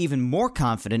feel even more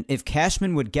confident if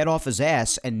Cashman would get off his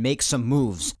ass and make some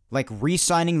moves, like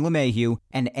re-signing LeMahieu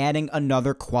and adding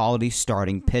another quality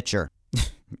starting pitcher.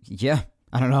 Yeah.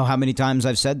 I don't know how many times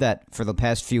I've said that for the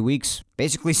past few weeks.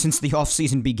 Basically since the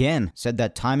offseason began. Said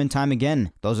that time and time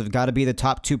again. Those have got to be the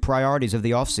top 2 priorities of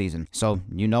the offseason. So,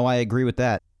 you know I agree with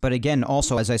that. But again,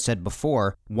 also, as I said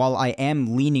before, while I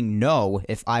am leaning no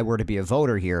if I were to be a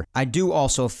voter here, I do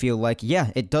also feel like,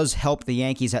 yeah, it does help the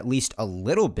Yankees at least a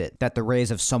little bit that the Rays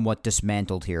have somewhat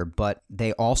dismantled here, but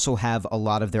they also have a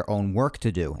lot of their own work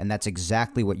to do, and that's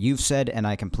exactly what you've said, and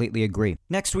I completely agree.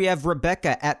 Next, we have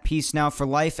Rebecca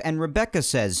 @PeaceNowForLife, and Rebecca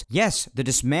says, yes, the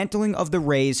dismantling of the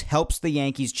Rays helps the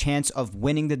Yankees' chance of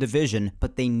winning the division,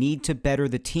 but they need to better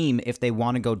the team if they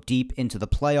want to go deep into the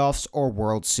playoffs or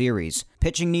World Series.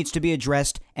 Pitching needs to be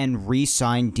addressed and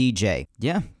re-sign DJ.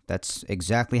 Yeah, that's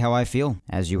exactly how I feel,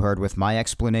 as you heard with my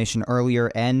explanation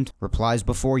earlier and replies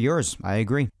before yours. I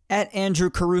agree.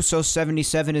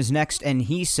 @AndrewCaruso77 is next, and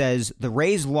he says, the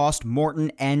Rays lost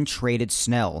Morton and traded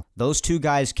Snell. Those two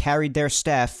guys carried their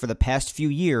staff for the past few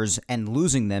years, and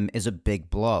losing them is a big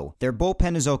blow. Their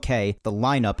bullpen is okay, the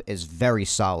lineup is very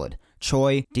solid.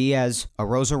 Choi, Diaz,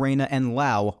 Arozarena, and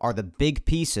Lau are the big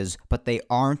pieces, but they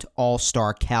aren't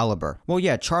all-star caliber. Well,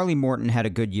 yeah, Charlie Morton had a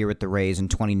good year with the Rays in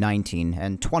 2019,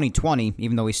 and 2020,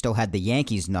 even though he still had the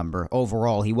Yankees number,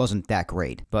 overall he wasn't that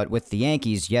great. But with the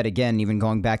Yankees, yet again, even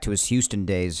going back to his Houston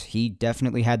days, he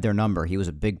definitely had their number. He was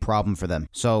a big problem for them.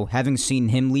 So, having seen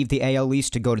him leave the AL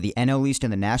East to go to the NL East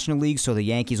and the National League, so the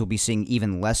Yankees will be seeing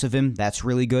even less of him, that's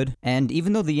really good. And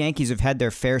even though the Yankees have had their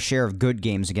fair share of good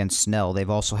games against Snell, they've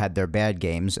also had their bad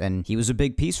games, and he was a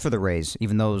big piece for the Rays,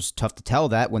 even though it was tough to tell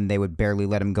that when they would barely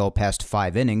let him go past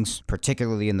 5 innings,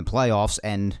 particularly in the playoffs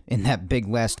and in that big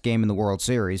last game in the World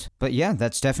Series. But yeah,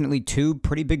 that's definitely 2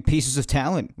 pretty big pieces of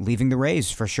talent leaving the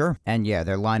Rays, for sure. And yeah,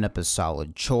 their lineup is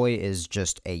solid. Choi is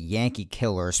just a Yankee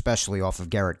killer, especially off of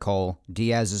Garrett Cole.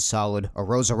 Diaz is solid.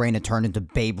 Arozarena turned into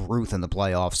Babe Ruth in the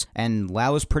playoffs. And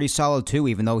Lau is pretty solid too,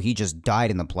 even though he just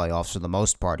died in the playoffs for the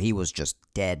most part. He was just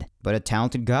dead. But a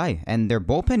talented guy. And their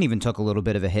bullpen even took a little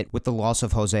bit of a hit with the loss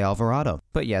of Jose Alvarado.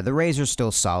 But yeah, the Rays are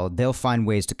still solid. They'll find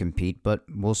ways to compete, but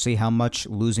we'll see how much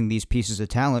losing these pieces of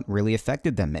talent really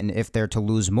affected them, and if they're to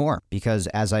lose more. Because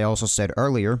as I also said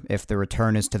earlier, if the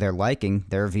return is to their liking,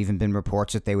 there have even been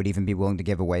reports that they would even be willing to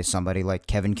give away somebody like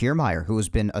Kevin Kiermaier, who has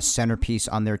been a centerpiece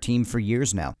on their team for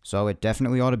years now. So it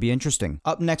definitely ought to be interesting.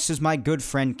 Up next is my good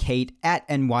friend Kate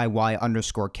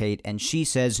 @NYY_Kate, and she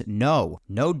says, no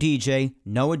DJ,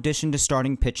 no addition to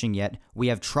starting pitching yet. We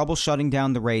have trouble shutting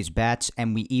down the Rays' bats,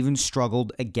 and we even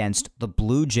struggled against the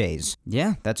Blue Jays.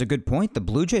 Yeah, that's a good point. The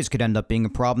Blue Jays could end up being a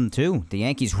problem too. The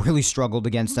Yankees really struggled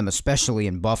against them, especially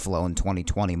in Buffalo in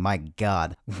 2020. My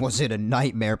God, was it a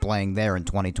nightmare playing there in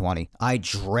 2020. I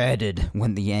dreaded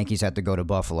when the Yankees had to go to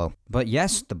Buffalo. But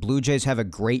yes, the Blue Jays have a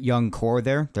great young core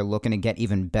there. They're looking to get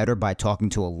even better by talking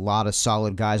to a lot of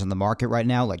solid guys on the market right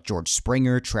now, like George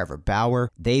Springer, Trevor Bauer.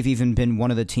 They've even been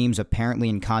one of the teams apparently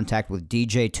in contact with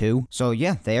DJ too. So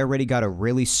yeah, they already got a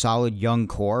really solid young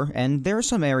core, and there are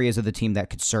some areas of the team that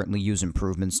could certainly use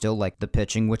improvement still, like the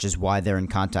pitching, which is why they're in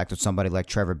contact with somebody like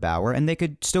Trevor Bauer, and they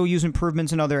could still use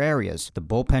improvements in other areas. The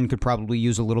bullpen could probably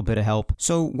use a little bit of help.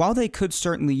 So while they could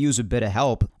certainly use a bit of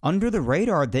help, under the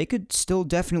radar, they could still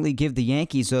definitely give the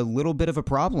Yankees a little bit of a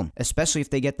problem, especially if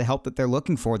they get the help that they're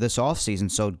looking for this offseason.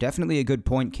 So definitely a good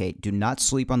point, Kate. Do not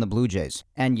sleep on the Blue Jays.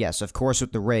 And yes, of course,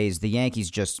 with the Rays, the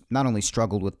Yankees just not only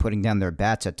struggled with putting down their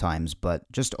bats at times,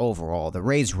 but just overall, the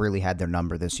Rays really had their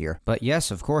number this year. But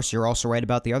yes, of course, you're also right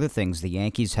about the other things. The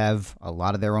Yankees have a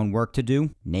lot of their own work to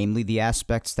do, namely the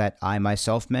aspects that I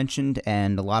myself mentioned,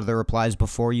 and a lot of the replies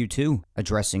before you too,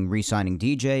 addressing re-signing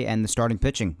DJ and the starting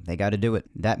pitching. They got to do it.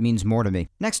 That means more to me.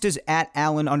 Next is at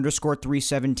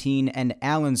Allen_317, and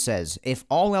Allen says, if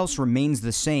all else remains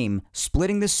the same,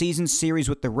 splitting the season series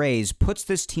with the Rays puts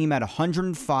this team at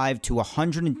 105 to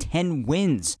 110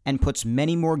 wins and puts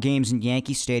many more games in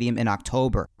Yankee Stadium in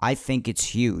October. I think it's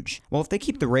huge. Well, if they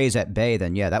keep the Rays at bay,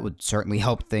 then yeah, that would certainly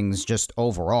help things just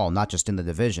overall, not just in the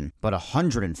division. But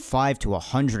 105 to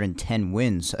 110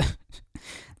 wins.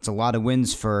 It's a lot of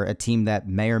wins for a team that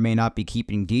may or may not be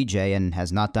keeping DJ and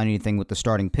has not done anything with the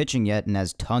starting pitching yet and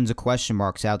has tons of question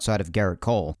marks outside of Garrett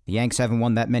Cole. The Yanks haven't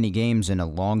won that many games in a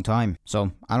long time.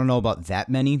 So I don't know about that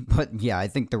many, but yeah, I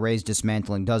think the Rays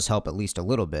dismantling does help at least a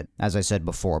little bit, as I said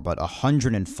before. But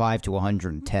 105 to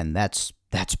 110, that's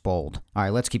bold. All right,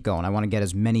 let's keep going. I want to get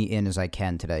as many in as I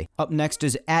can today. Up next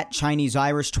is at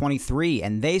ChineseIrish23,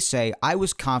 and they say, I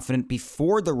was confident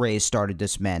before the Rays started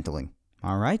dismantling.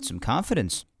 All right, some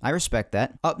confidence. I respect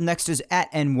that. Up next is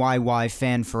at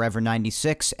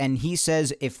NYYFanForever96, and he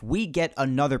says, if we get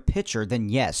another pitcher, then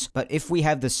yes. But if we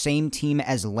have the same team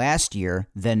as last year,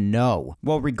 then no.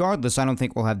 Well, regardless, I don't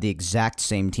think we'll have the exact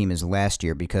same team as last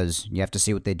year because you have to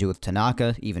see what they do with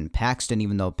Tanaka, even Paxton,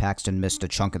 even though Paxton missed a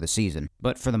chunk of the season.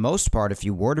 But for the most part, if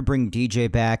you were to bring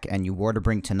DJ back and you were to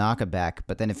bring Tanaka back,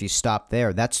 but then if you stop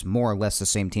there, that's more or less the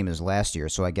same team as last year.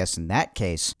 So I guess in that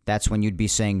case, that's when you'd be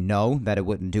saying no, that it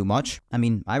wouldn't do much. I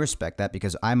mean, I respect that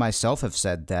because I myself have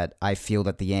said that I feel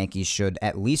that the Yankees should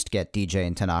at least get DJ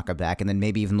and Tanaka back and then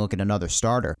maybe even look at another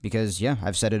starter because, yeah,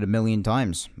 I've said it a million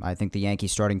times. I think the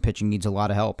Yankees starting pitching needs a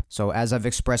lot of help. So as I've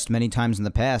expressed many times in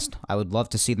the past, I would love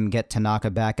to see them get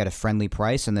Tanaka back at a friendly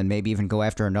price and then maybe even go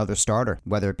after another starter,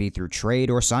 whether it be through trade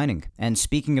or signing. And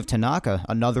speaking of Tanaka,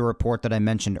 another report that I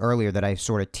mentioned earlier that I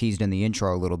sort of teased in the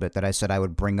intro a little bit that I said I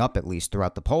would bring up at least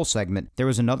throughout the poll segment, there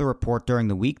was another report during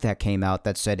the week that came out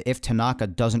that said if Tanaka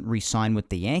doesn't re-sign with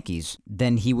the Yankees,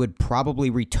 then he would probably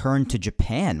return to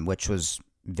Japan, which was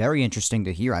very interesting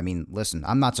to hear. I mean, listen,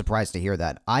 I'm not surprised to hear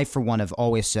that. I, for one, have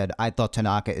always said I thought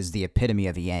Tanaka is the epitome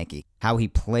of a Yankee. How he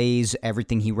plays,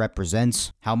 everything he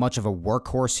represents, how much of a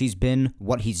workhorse he's been,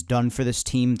 what he's done for this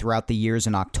team throughout the years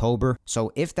in October.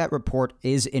 So if that report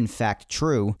is in fact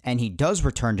true, and he does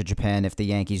return to Japan if the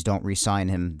Yankees don't re-sign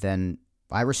him, then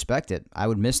I respect it. I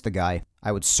would miss the guy.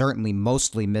 I would certainly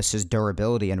mostly miss his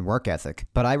durability and work ethic.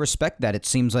 But I respect that. It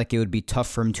seems like it would be tough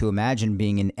for him to imagine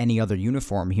being in any other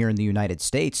uniform here in the United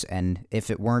States, and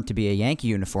if it weren't to be a Yankee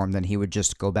uniform, then he would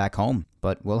just go back home.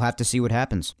 But we'll have to see what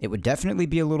happens. It would definitely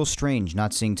be a little strange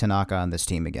not seeing Tanaka on this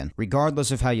team again.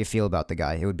 Regardless of how you feel about the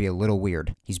guy, it would be a little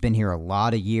weird. He's been here a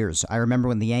lot of years. I remember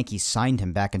when the Yankees signed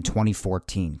him back in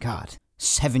 2014. God,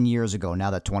 7 years ago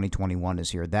now that 2021 is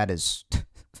here. That is...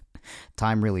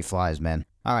 Time really flies, man.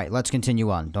 All right, let's continue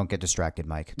on. Don't get distracted,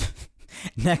 Mike.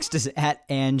 Next is at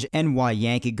Ange, NY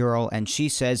Yankee Girl, and she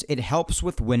says, it helps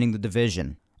with winning the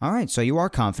division. All right, so you are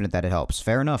confident that it helps.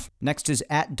 Fair enough. Next is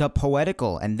at Da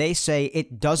Poetical, and they say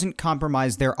it doesn't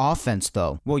compromise their offense,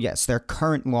 though. Well, yes, their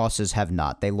current losses have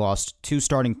not. They lost 2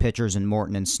 starting pitchers in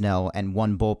Morton and Snell and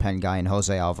 1 bullpen guy in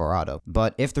Jose Alvarado.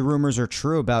 But if the rumors are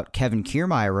true about Kevin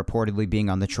Kiermaier reportedly being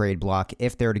on the trade block,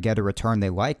 if they're to get a return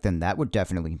they like, then that would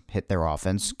definitely hit their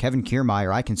offense. Kevin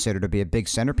Kiermaier I consider to be a big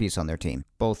centerpiece on their team,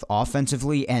 both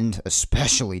offensively and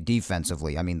especially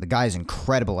defensively. I mean, the guy's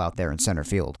incredible out there in center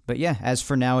field. But yeah, as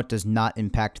for now, it does not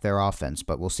impact their offense,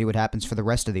 but we'll see what happens for the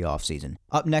rest of the offseason.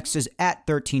 Up next is at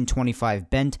 1325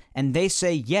 Bent, and they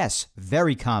say yes,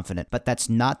 very confident, but that's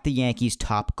not the Yankees'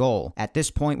 top goal. At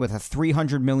this point, with a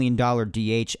 $300 million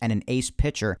DH and an ace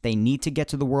pitcher, they need to get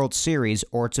to the World Series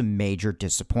or it's a major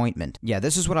disappointment. Yeah,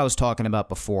 this is what I was talking about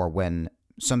before when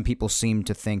some people seem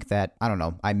to think that, I don't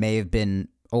know, I may have been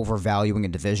overvaluing a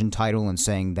division title and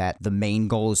saying that the main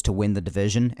goal is to win the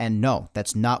division. And no,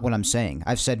 that's not what I'm saying.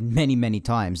 I've said many, many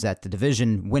times that the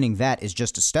division, winning that is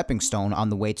just a stepping stone on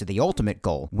the way to the ultimate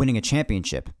goal, winning a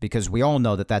championship, because we all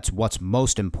know that that's what's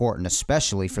most important,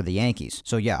 especially for the Yankees.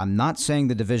 So yeah, I'm not saying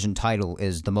the division title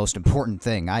is the most important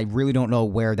thing. I really don't know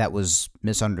where that was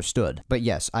misunderstood. But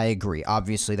yes, I agree.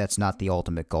 Obviously, that's not the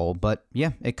ultimate goal, but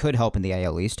yeah, it could help in the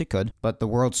AL East. It could. But the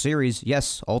World Series,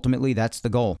 yes, ultimately, that's the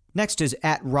goal. Next is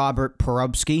at Robert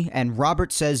Porubsky, and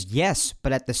Robert says, yes,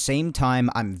 but at the same time,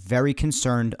 I'm very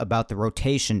concerned about the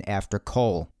rotation after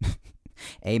Cole.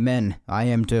 Amen. I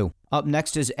am too. Up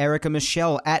next is Erica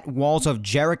Michelle at Walls of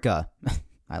Jericho.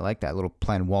 I like that little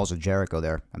playing Walls of Jericho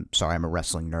there. I'm sorry, I'm a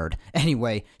wrestling nerd.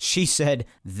 Anyway, she said,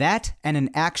 that and an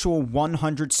actual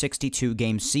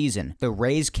 162-game season. The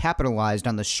Rays capitalized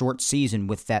on the short season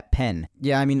with that pen.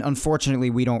 Yeah, I mean, unfortunately,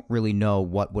 we don't really know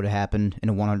what would have happened in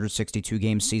a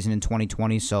 162-game season in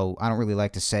 2020, so I don't really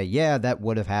like to say, yeah, that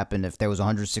would have happened if there was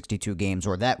 162 games,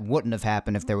 or that wouldn't have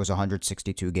happened if there was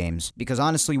 162 games. Because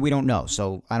honestly, we don't know,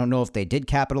 so I don't know if they did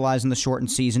capitalize on the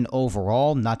shortened season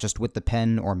overall, not just with the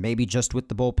pen, or maybe just with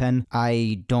the bullpen.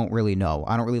 I don't really know.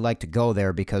 I don't really like to go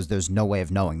there because there's no way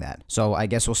of knowing that. So I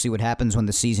guess we'll see what happens when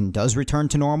the season does return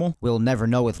to normal. We'll never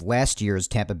know with last year's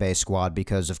Tampa Bay squad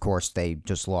because, of course, they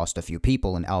just lost a few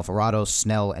people in Alvarado,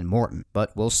 Snell, and Morton.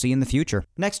 But we'll see in the future.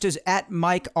 Next is at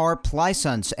Mike R.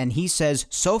 Plysons, and he says,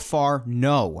 so far,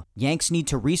 no. Yanks need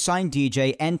to re-sign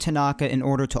DJ and Tanaka in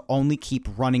order to only keep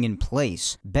running in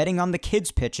place. Betting on the kids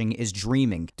pitching is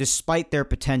dreaming, despite their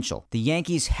potential. The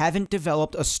Yankees haven't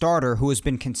developed a starter who has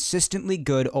been consistently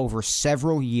good over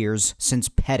several years since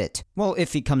Pettit. Well,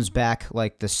 if he comes back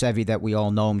like the Sevy that we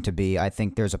all know him to be, I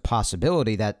think there's a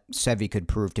possibility that Sevy could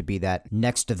prove to be that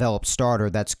next developed starter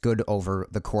that's good over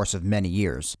the course of many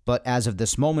years. But as of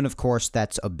this moment, of course,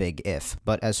 that's a big if.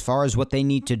 But as far as what they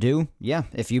need to do, yeah,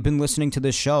 if you've been listening to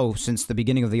this show since the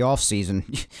beginning of the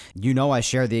offseason, you know I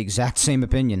share the exact same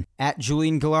opinion. At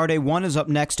Julian Gallarde 1 is up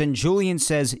next, and Julian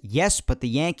says, yes, but the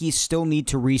Yankees still need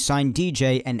to re-sign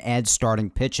DJ and add starting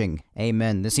pitching.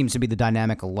 Amen. This seems to be the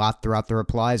dynamic a lot throughout the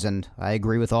replies, and I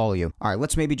agree with all of you. All right,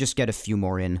 let's maybe just get a few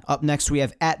more in. Up next, we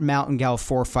have at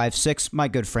MountainGal456, my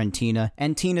good friend Tina,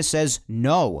 and Tina says,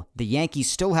 no, the Yankees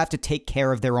still have to take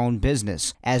care of their own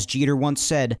business. As Jeter once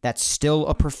said, that's still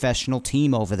a professional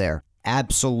team over there.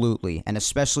 Absolutely. And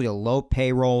especially a low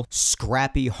payroll,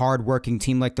 scrappy, hardworking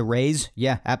team like the Rays?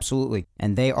 Yeah, absolutely.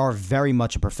 And they are very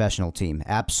much a professional team.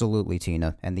 Absolutely,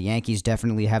 Tina. And the Yankees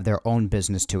definitely have their own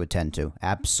business to attend to.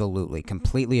 Absolutely.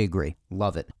 Completely agree.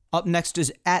 Love it. Up next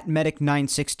is at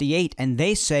Medic968, and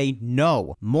they say,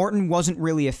 no, Morton wasn't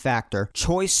really a factor.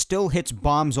 Choi still hits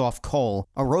bombs off Cole.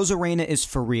 Arozarena is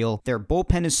for real. Their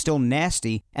bullpen is still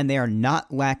nasty, and they are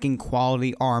not lacking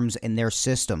quality arms in their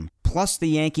system. Plus, the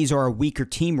Yankees are a weaker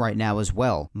team right now as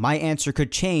well. My answer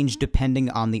could change depending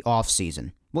on the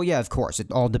offseason. Well, yeah, of course.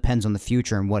 It all depends on the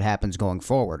future and what happens going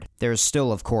forward. There's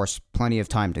still, of course, plenty of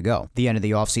time to go. The end of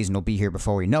the offseason will be here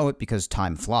before we know it because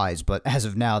time flies, but as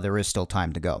of now, there is still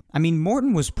time to go. I mean,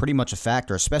 Morton was pretty much a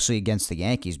factor, especially against the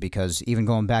Yankees, because even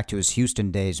going back to his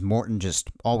Houston days, Morton just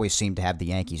always seemed to have the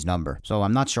Yankees' number. So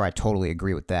I'm not sure I totally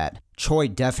agree with that. Choi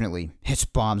definitely hits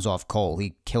bombs off Cole.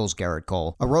 He kills Garrett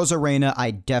Cole. Arozarena,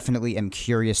 I definitely am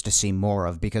curious to see more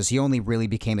of because he only really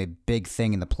became a big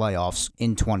thing in the playoffs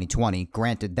in 2020.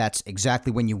 Granted, that's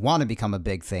exactly when you want to become a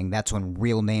big thing. That's when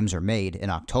real names are made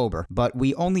in October. But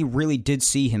we only really did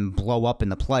see him blow up in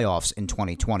the playoffs in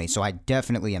 2020, so I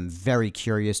definitely am very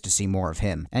curious to see more of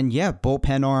him. And yeah,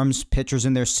 bullpen arms, pitchers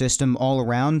in their system all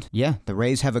around. Yeah, the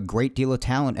Rays have a great deal of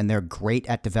talent and they're great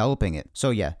at developing it.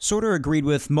 So yeah, sort of agreed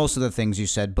with most of the things you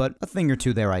said, but a thing or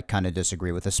two there I kind of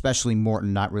disagree with, especially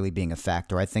Morton not really being a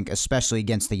factor. I think especially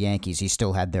against the Yankees, he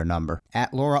still had their number.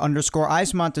 At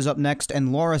Laura_Eismont is up next,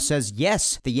 and Laura says,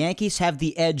 yes, the Yankees have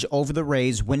the edge over the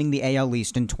Rays winning the AL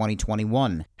East in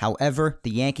 2021. However, the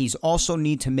Yankees also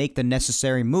need to make the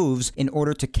necessary moves in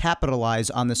order to capitalize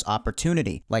on this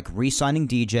opportunity, like re-signing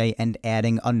DJ and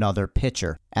adding another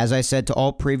pitcher. As I said to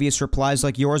all previous replies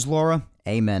like yours, Laura,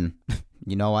 amen.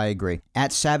 You know I agree.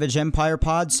 At Savage Empire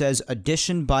Pod says,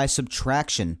 addition by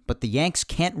subtraction, but the Yanks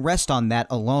can't rest on that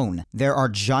alone. There are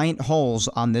giant holes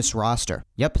on this roster.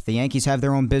 Yep, the Yankees have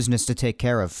their own business to take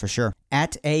care of, for sure.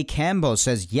 At A Cambo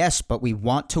says, yes, but we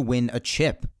want to win a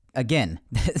chip. Again,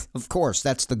 of course,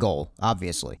 that's the goal,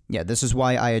 obviously. Yeah, this is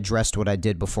why I addressed what I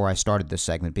did before I started this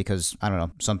segment, because, I don't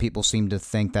know, some people seem to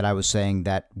think that I was saying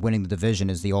that winning the division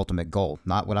is the ultimate goal.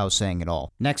 Not what I was saying at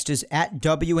all. Next is at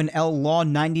W&L Law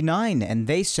 99, and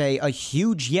they say a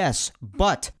huge yes,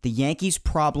 but the Yankees'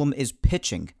 problem is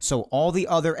pitching, so all the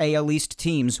other AL East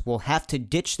teams will have to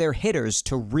ditch their hitters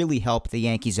to really help the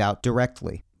Yankees out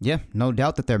directly. Yeah, no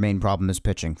doubt that their main problem is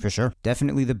pitching, for sure.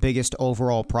 Definitely the biggest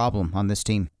overall problem on this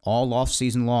team. All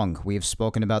off-season long, we have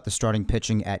spoken about the starting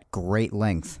pitching at great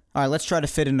length. All right, let's try to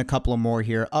fit in a couple of more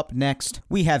here. Up next,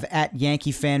 we have at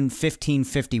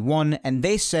YankeeFan1551, and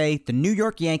they say the New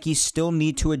York Yankees still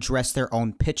need to address their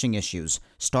own pitching issues.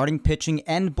 Starting pitching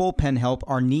and bullpen help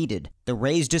are needed. The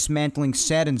Rays dismantling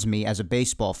saddens me as a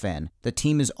baseball fan. The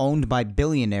team is owned by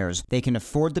billionaires. They can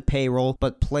afford the payroll,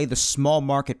 but play the small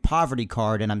market poverty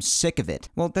card, and I'm sick of it.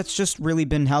 Well, that's just really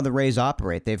been how the Rays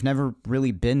operate. They've never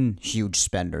really been huge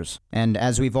spenders. And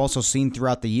as we've also seen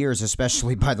throughout the years,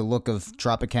 especially by the look of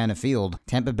Tropicana Field,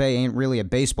 Tampa Bay ain't really a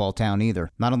baseball town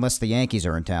either. Not unless the Yankees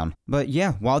are in town. But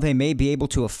yeah, while they may be able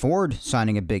to afford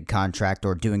signing a big contract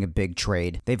or doing a big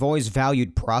trade, they've always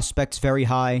valued prospects very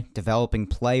high, developing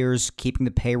players, keeping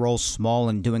the payroll small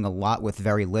and doing a lot with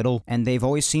very little, and they've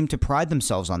always seemed to pride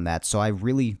themselves on that, so I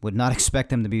really would not expect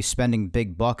them to be spending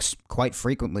big bucks quite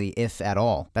frequently, if at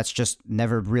all. That's just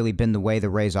never really been the way the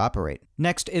Rays operate.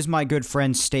 Next is my good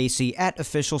friend Stacy at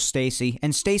Official Stacy,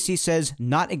 and Stacy says,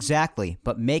 not exactly,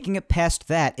 but making it past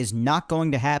that is not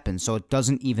going to happen, so it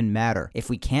doesn't even matter. If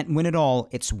we can't win it all,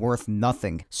 it's worth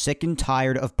nothing. Sick and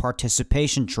tired of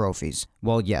participation trophies.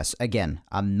 Well, yes, again,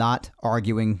 I'm not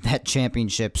arguing that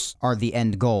championships are the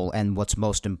end goal and what's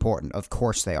most important. Of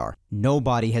course they are.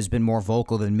 Nobody has been more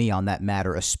vocal than me on that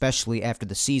matter, especially after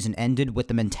the season ended with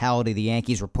the mentality the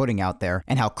Yankees were putting out there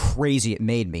and how crazy it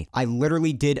made me. I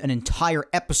literally did an entire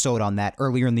episode on that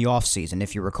earlier in the offseason,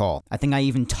 if you recall. I think I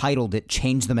even titled it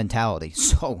Change the Mentality.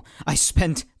 So I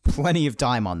spent plenty of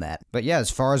time on that. But yeah, as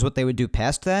far as what they would do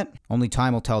past that, only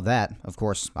time will tell that. Of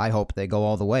course, I hope they go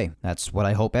all the way. That's what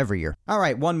I hope every year. All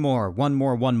right, one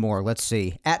more. Let's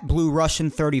see. At Blue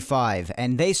Russian 35,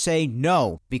 and they say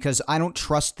no, because I don't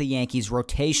trust the Yankees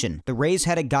rotation. The Rays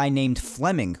had a guy named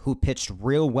Fleming who pitched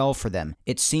real well for them.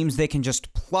 It seems they can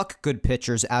just pluck good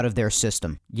pitchers out of their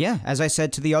system. Yeah, as I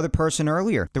said to the other person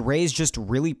earlier, the Rays just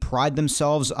really pride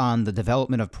themselves on the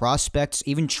development of prospects,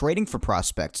 even trading for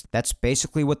prospects. That's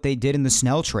basically what they did in the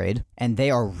Snell trade, and they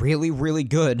are really, really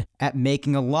good at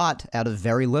making a lot out of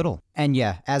very little. And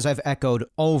yeah, as I've echoed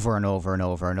over and over and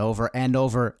over and over and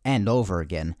over and over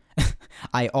again,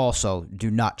 I also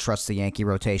do not trust the Yankee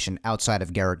rotation outside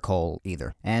of Garrett Cole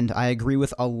either. And I agree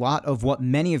with a lot of what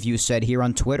many of you said here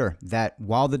on Twitter, that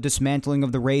while the dismantling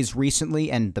of the Rays recently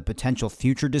and the potential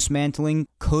future dismantling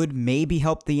could maybe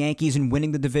help the Yankees in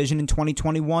winning the division in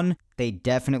 2021, they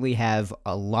definitely have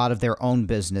a lot of their own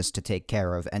business to take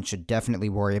care of and should definitely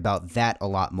worry about that a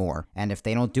lot more. And if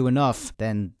they don't do enough,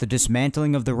 then the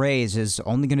dismantling of the Rays is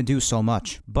only going to do so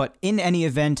much. But in any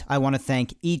event, I want to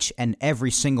thank each and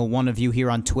every single one of you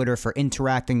here on Twitter for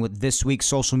interacting with this week's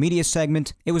social media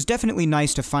segment. It was definitely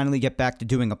nice to finally get back to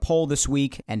doing a poll this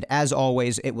week, and as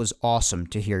always, it was awesome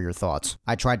to hear your thoughts.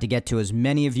 I tried to get to as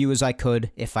many of you as I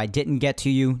could. If I didn't get to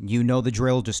you, you know the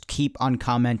drill. Just keep on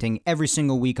commenting every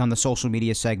single week on the social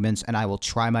media segments, and I will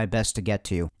try my best to get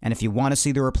to you. And if you want to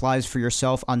see the replies for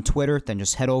yourself on Twitter, then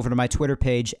just head over to my Twitter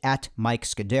page at Mike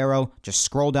Scudero. Just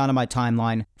scroll down to my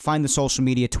timeline, find the social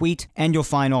media tweet, and you'll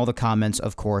find all the comments,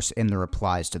 of course, in the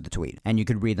replies to the tweet. And you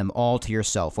could read them all to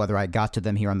yourself, whether I got to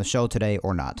them here on the show today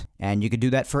or not. And you could do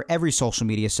that for every social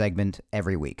media segment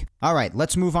every week. All right,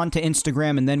 let's move on to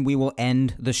Instagram, and then we will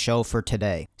end the show for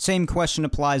today. Same question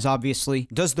applies, obviously.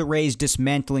 Does the Rays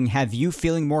dismantling have you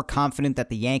feeling more confident that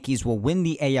the Yankees will win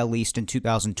the AL East in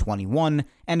 2021?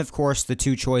 And of course, the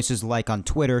two choices like on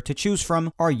Twitter to choose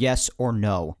from are yes or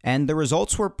no. And the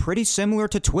results were pretty similar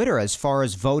to Twitter as far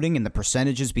as voting and the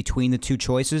percentages between the two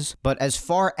choices. But as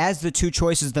far as the two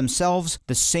choices themselves,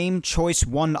 the same choice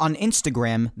won on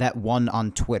Instagram that won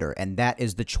on Twitter, and that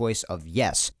is the choice of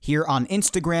yes. Here on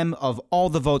Instagram, of all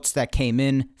the votes that came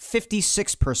in,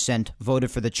 56%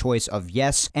 voted for the choice of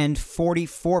yes, and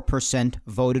 44%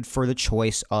 voted for the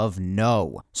choice of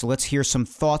no. So let's hear some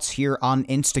thoughts here on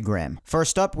Instagram.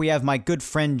 First up, we have my good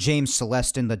friend James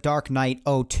Celestin, the Dark Knight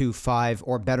 025,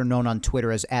 or better known on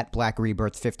Twitter as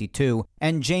 @BlackRebirth52.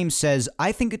 And James says,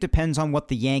 I think it depends on what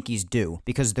the Yankees do,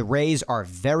 because the Rays are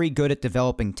very good at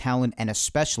developing talent and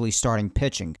especially starting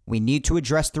pitching. We need to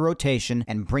address the rotation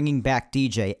and bringing back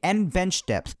DJ and bench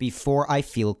depth before I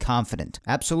feel confident.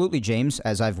 Absolutely, James.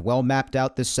 As I've well mapped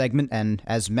out this segment, and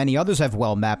as many others have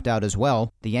well mapped out as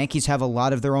well, the Yankees have a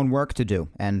lot of their own work to do.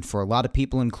 And for a lot of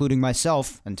people, including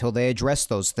myself, until they address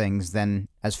those things, then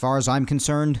as far as I'm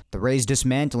concerned, the Rays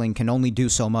dismantling can only do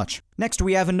so much. Next,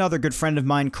 we have another good friend of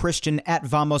mine, Christian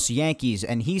 @VamosYankees,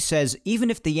 and he says, even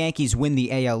if the Yankees win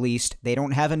the AL East, they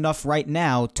don't have enough right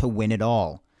now to win it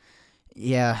all.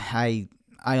 Yeah, I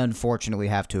unfortunately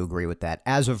have to agree with that.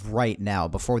 As of right now,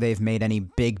 before they've made any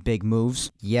big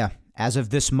moves, yeah. As of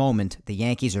this moment, the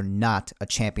Yankees are not a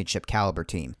championship caliber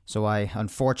team. So I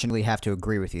unfortunately have to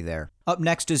agree with you there. Up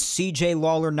next is CJ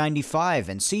Lawler 95,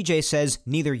 and CJ says,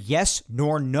 neither yes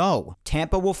nor no.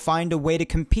 Tampa will find a way to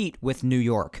compete with New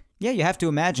York. Yeah, you have to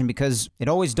imagine, because it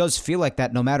always does feel like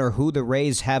that no matter who the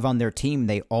Rays have on their team,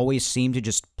 they always seem to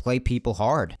just play people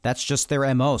hard. That's just their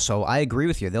MO, so I agree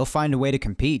with you. They'll find a way to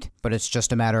compete, but it's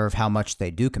just a matter of how much they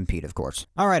do compete, of course.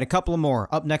 All right, a couple more.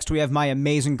 Up next, we have my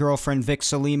amazing girlfriend, Vic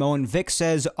Salimo, and Vic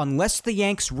says, unless the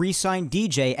Yanks re-sign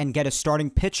DJ and get a starting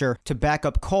pitcher to back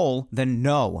up Cole, then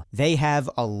no. They have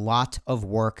a lot of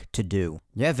work to do.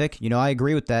 Yeah, Vic, I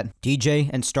agree with that. DJ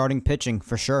and starting pitching,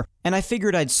 for sure. And I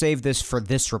figured I'd save this for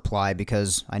this reply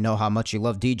because I know how much you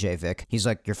love DJ, Vic. He's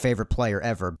like your favorite player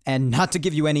ever. And not to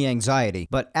give you any anxiety,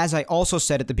 but as I also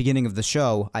said at the beginning of the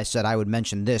show, I said I would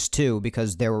mention this too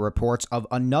because there were reports of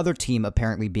another team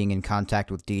apparently being in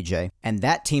contact with DJ. And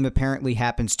that team apparently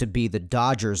happens to be the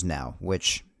Dodgers now,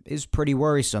 which is pretty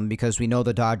worrisome because we know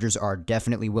the Dodgers are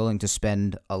definitely willing to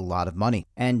spend a lot of money.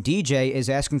 And DJ is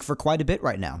asking for quite a bit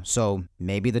right now, so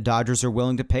maybe the Dodgers are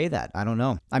willing to pay that. I don't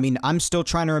know. I mean, I'm still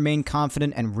trying to remain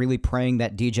confident and really praying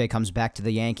that DJ comes back to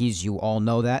the Yankees. You all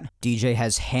know that. DJ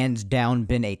has hands down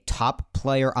been a top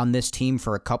player on this team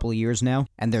for a couple of years now,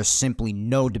 and there's simply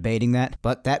no debating that.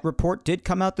 But that report did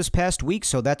come out this past week,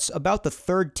 so that's about the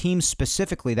third team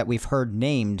specifically that we've heard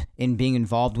named in being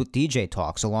involved with DJ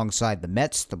talks, alongside the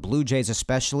Mets, the Blue Jays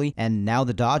especially, and now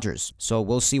the Dodgers. So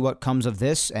we'll see what comes of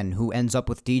this and who ends up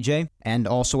with DJ, and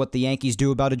also what the Yankees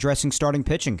do about addressing starting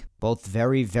pitching. Both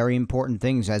very, very important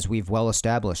things, as we've well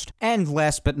established. And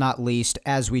last but not least,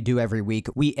 as we do every week,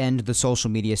 we end the social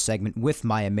media segment with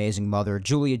my amazing mother,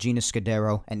 Julia Gina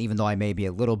Scudero, and even though I may be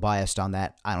a little biased on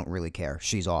that, I don't really care.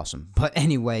 She's awesome. But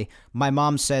anyway, my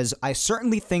mom says, I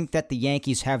certainly think that the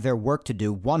Yankees have their work to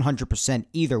do 100%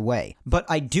 either way, but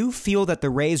I do feel that the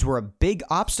Rays were a big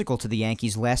obstacle to the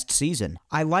Yankees last season.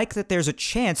 I like that there's a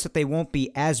chance that they won't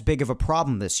be as big of a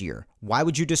problem this year. Why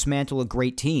would you dismantle a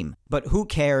great team? But who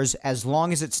cares as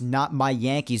long as it's not my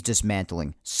Yankees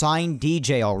dismantling? Sign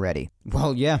DJ already.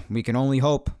 Well, yeah, we can only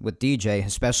hope with DJ,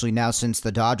 especially now since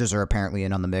the Dodgers are apparently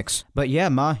in on the mix. But yeah,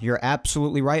 Ma, you're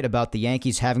absolutely right about the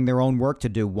Yankees having their own work to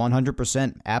do,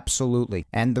 100%, absolutely.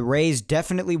 And the Rays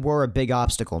definitely were a big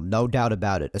obstacle, no doubt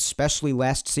about it, especially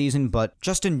last season, but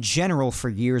just in general for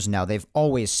years now, they've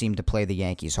always seemed to play the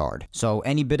Yankees hard. So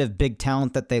any bit of big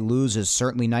talent that they lose is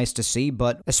certainly nice to see,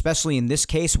 but especially in this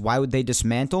case, why would they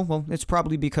dismantle? Well, it's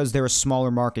probably because they're a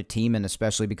smaller market team, and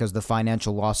especially because the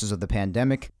financial losses of the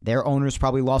pandemic. Their owners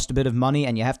probably lost a bit of money,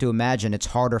 and you have to imagine it's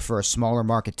harder for a smaller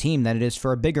market team than it is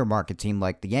for a bigger market team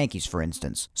like the Yankees, for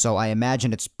instance. So I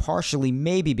imagine it's partially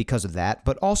maybe because of that,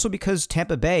 but also because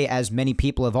Tampa Bay, as many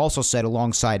people have also said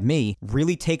alongside me,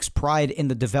 really takes pride in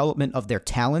the development of their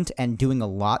talent and doing a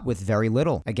lot with very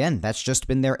little. Again, that's just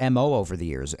been their MO over the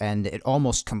years, and it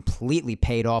almost completely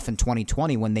paid off in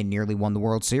 2020 when they nearly won the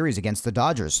World Series against the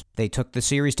Dodgers. They took the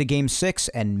series to Game 6,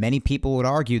 and many people would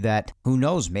argue that, who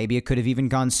knows, maybe it could have even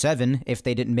gone 7 if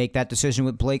they didn't make that decision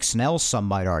with Blake Snell, some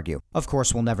might argue. Of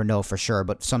course, we'll never know for sure,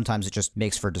 but sometimes it just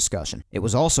makes for discussion. It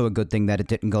was also a good thing that it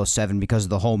didn't go 7 because of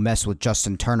the whole mess with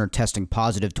Justin Turner testing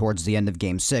positive towards the end of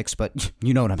Game 6, but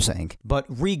you know what I'm saying. But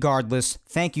regardless,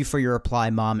 thank you for your reply,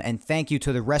 Mom, and thank you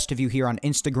to the rest of you here on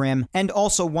Instagram, and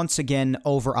also once again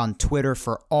over on Twitter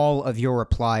for all of your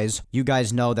replies. You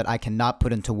guys know that I cannot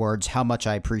put into words how much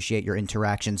I appreciate your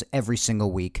interactions every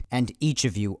single week, and each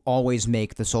of you always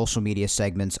make the social media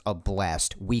segments a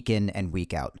blast week in and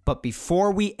week out. But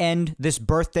before we end this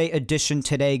birthday edition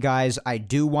today, guys, I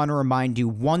do want to remind you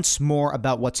once more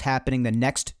about what's happening the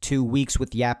next 2 weeks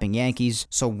with Yapping Yankees.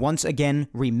 So once again,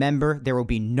 remember, there will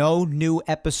be no new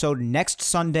episode next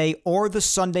Sunday or the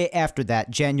Sunday after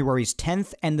that, January's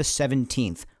 10th and the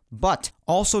 17th. But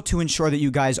also, to ensure that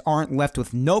you guys aren't left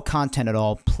with no content at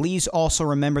all, please also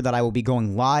remember that I will be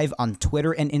going live on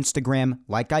Twitter and Instagram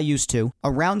like I used to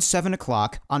around 7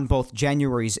 o'clock on both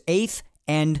January's 8th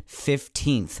and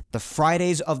 15th, the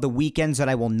Fridays of the weekends that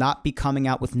I will not be coming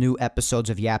out with new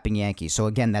episodes of Yapping Yankees. So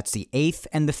again, that's the 8th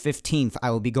and the 15th. I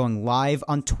will be going live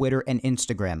on Twitter and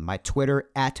Instagram. My Twitter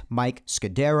at Mike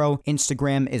Scudero.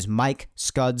 Instagram is Mike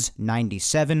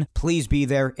Scuds97. Please be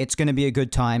there. It's going to be a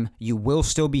good time. You will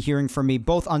still be hearing from me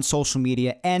both on social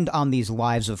media and on these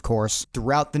lives, of course,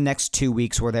 throughout the next 2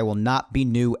 weeks where there will not be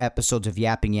new episodes of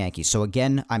Yapping Yankees. So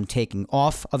again, I'm taking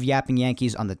off of Yapping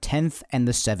Yankees on the 10th and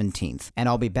the 17th. And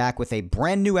I'll be back with a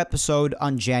brand new episode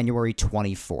on January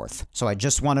 24th. So I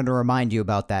just wanted to remind you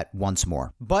about that once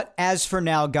more. But as for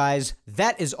now, guys,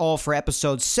 that is all for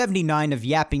episode 79 of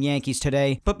Yapping Yankees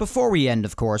today. But before we end,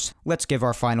 of course, let's give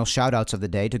our final shoutouts of the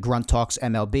day to Grunt Talks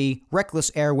MLB, Reckless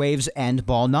Airwaves, and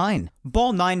Ball 9.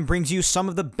 Ball 9 brings you some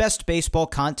of the best baseball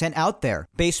content out there.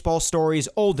 Baseball stories,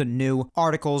 old and new,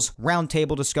 articles,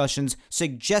 roundtable discussions,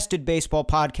 suggested baseball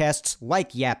podcasts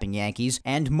like Yapping Yankees,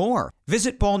 and more.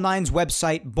 Visit Ball 9's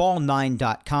website,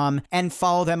 ball9.com, and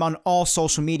follow them on all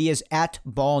social medias at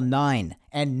Ball9.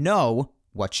 And know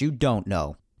what you don't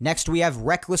know. Next, we have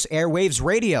Reckless Airwaves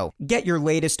Radio. Get your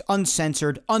latest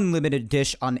uncensored, unlimited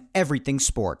dish on everything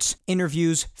sports.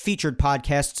 Interviews, featured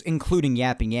podcasts, including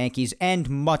Yapping Yankees, and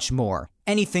much more.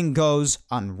 Anything goes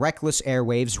on Reckless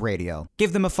Airwaves Radio.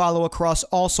 Give them a follow across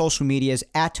all social medias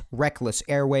at Reckless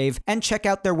Airwave, and check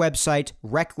out their website,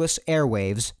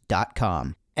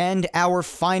 recklessairwaves.com. And our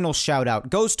final shout out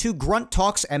goes to Grunt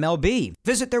Talks MLB.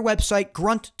 Visit their website,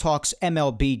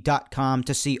 grunttalksmlb.com,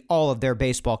 to see all of their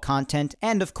baseball content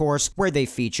and, of course, where they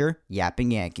feature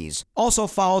Yapping Yankees. Also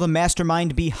follow the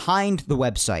mastermind behind the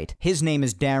website. His name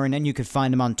is Darren, and you can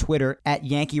find him on Twitter at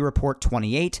Yankee Report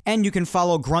 28, and you can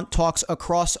follow Grunt Talks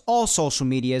across all social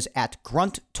medias at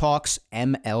Grunt Talks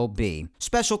MLB.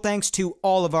 Special thanks to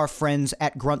all of our friends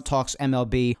at Grunt Talks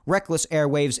MLB, Reckless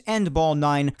Airwaves, and Ball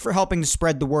 9 for helping to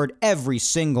spread the word every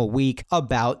single week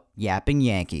about Yapping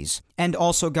Yankees. And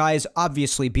also, guys,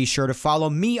 obviously be sure to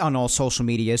follow me on all social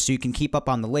media so you can keep up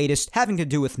on the latest having to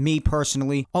do with me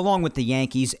personally, along with the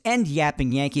Yankees and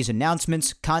Yapping Yankees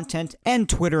announcements, content, and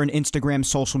Twitter and Instagram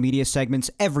social media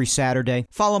segments every Saturday.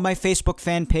 Follow my Facebook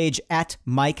fan page at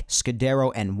Mike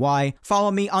Scudero NY. Follow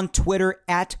me on Twitter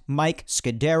at Mike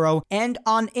Scudero and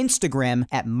on Instagram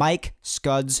at Mike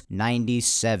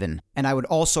Scuds97. And I would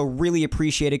also really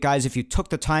appreciate it, guys, if you took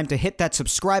the time to hit that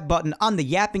subscribe button on the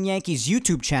Yapping Yankees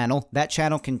YouTube channel. That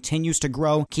channel continues to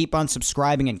grow. Keep on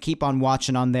subscribing and keep on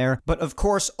watching on there. But of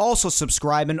course, also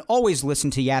subscribe and always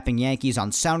listen to Yapping Yankees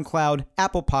on SoundCloud,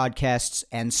 Apple Podcasts,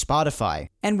 and Spotify.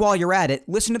 And while you're at it,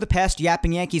 listen to the past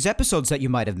Yapping Yankees episodes that you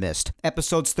might have missed.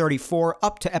 Episodes 34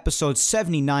 up to episode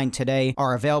 79 today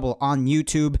are available on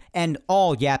YouTube, and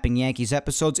all Yapping Yankees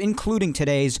episodes, including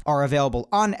today's, are available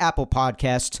on Apple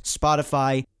Podcasts,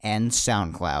 Spotify, and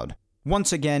SoundCloud.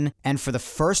 Once again, and for the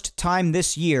first time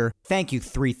this year, thank you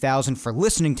 3,000 for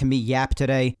listening to me yap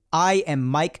today. I am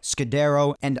Mike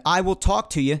Scudero, and I will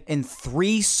talk to you in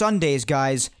 3 Sundays,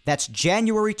 guys. That's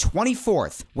January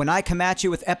 24th, when I come at you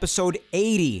with episode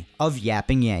 80 of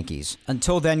Yapping Yankees.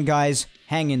 Until then, guys,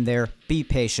 hang in there, be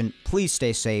patient, please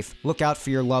stay safe, look out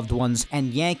for your loved ones,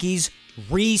 and Yankees,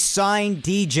 re-sign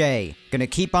DJ. Gonna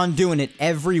keep on doing it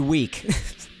every week.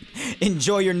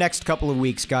 Enjoy your next couple of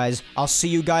weeks, guys. I'll see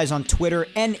you guys on Twitter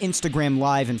and Instagram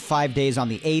live in 5 days on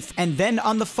the 8th, and then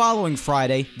on the following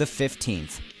Friday, the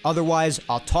 15th. Otherwise,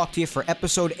 I'll talk to you for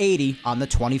episode 80 on the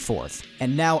 24th.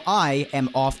 And now I am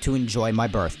off to enjoy my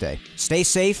birthday. Stay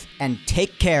safe and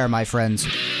take care, my friends.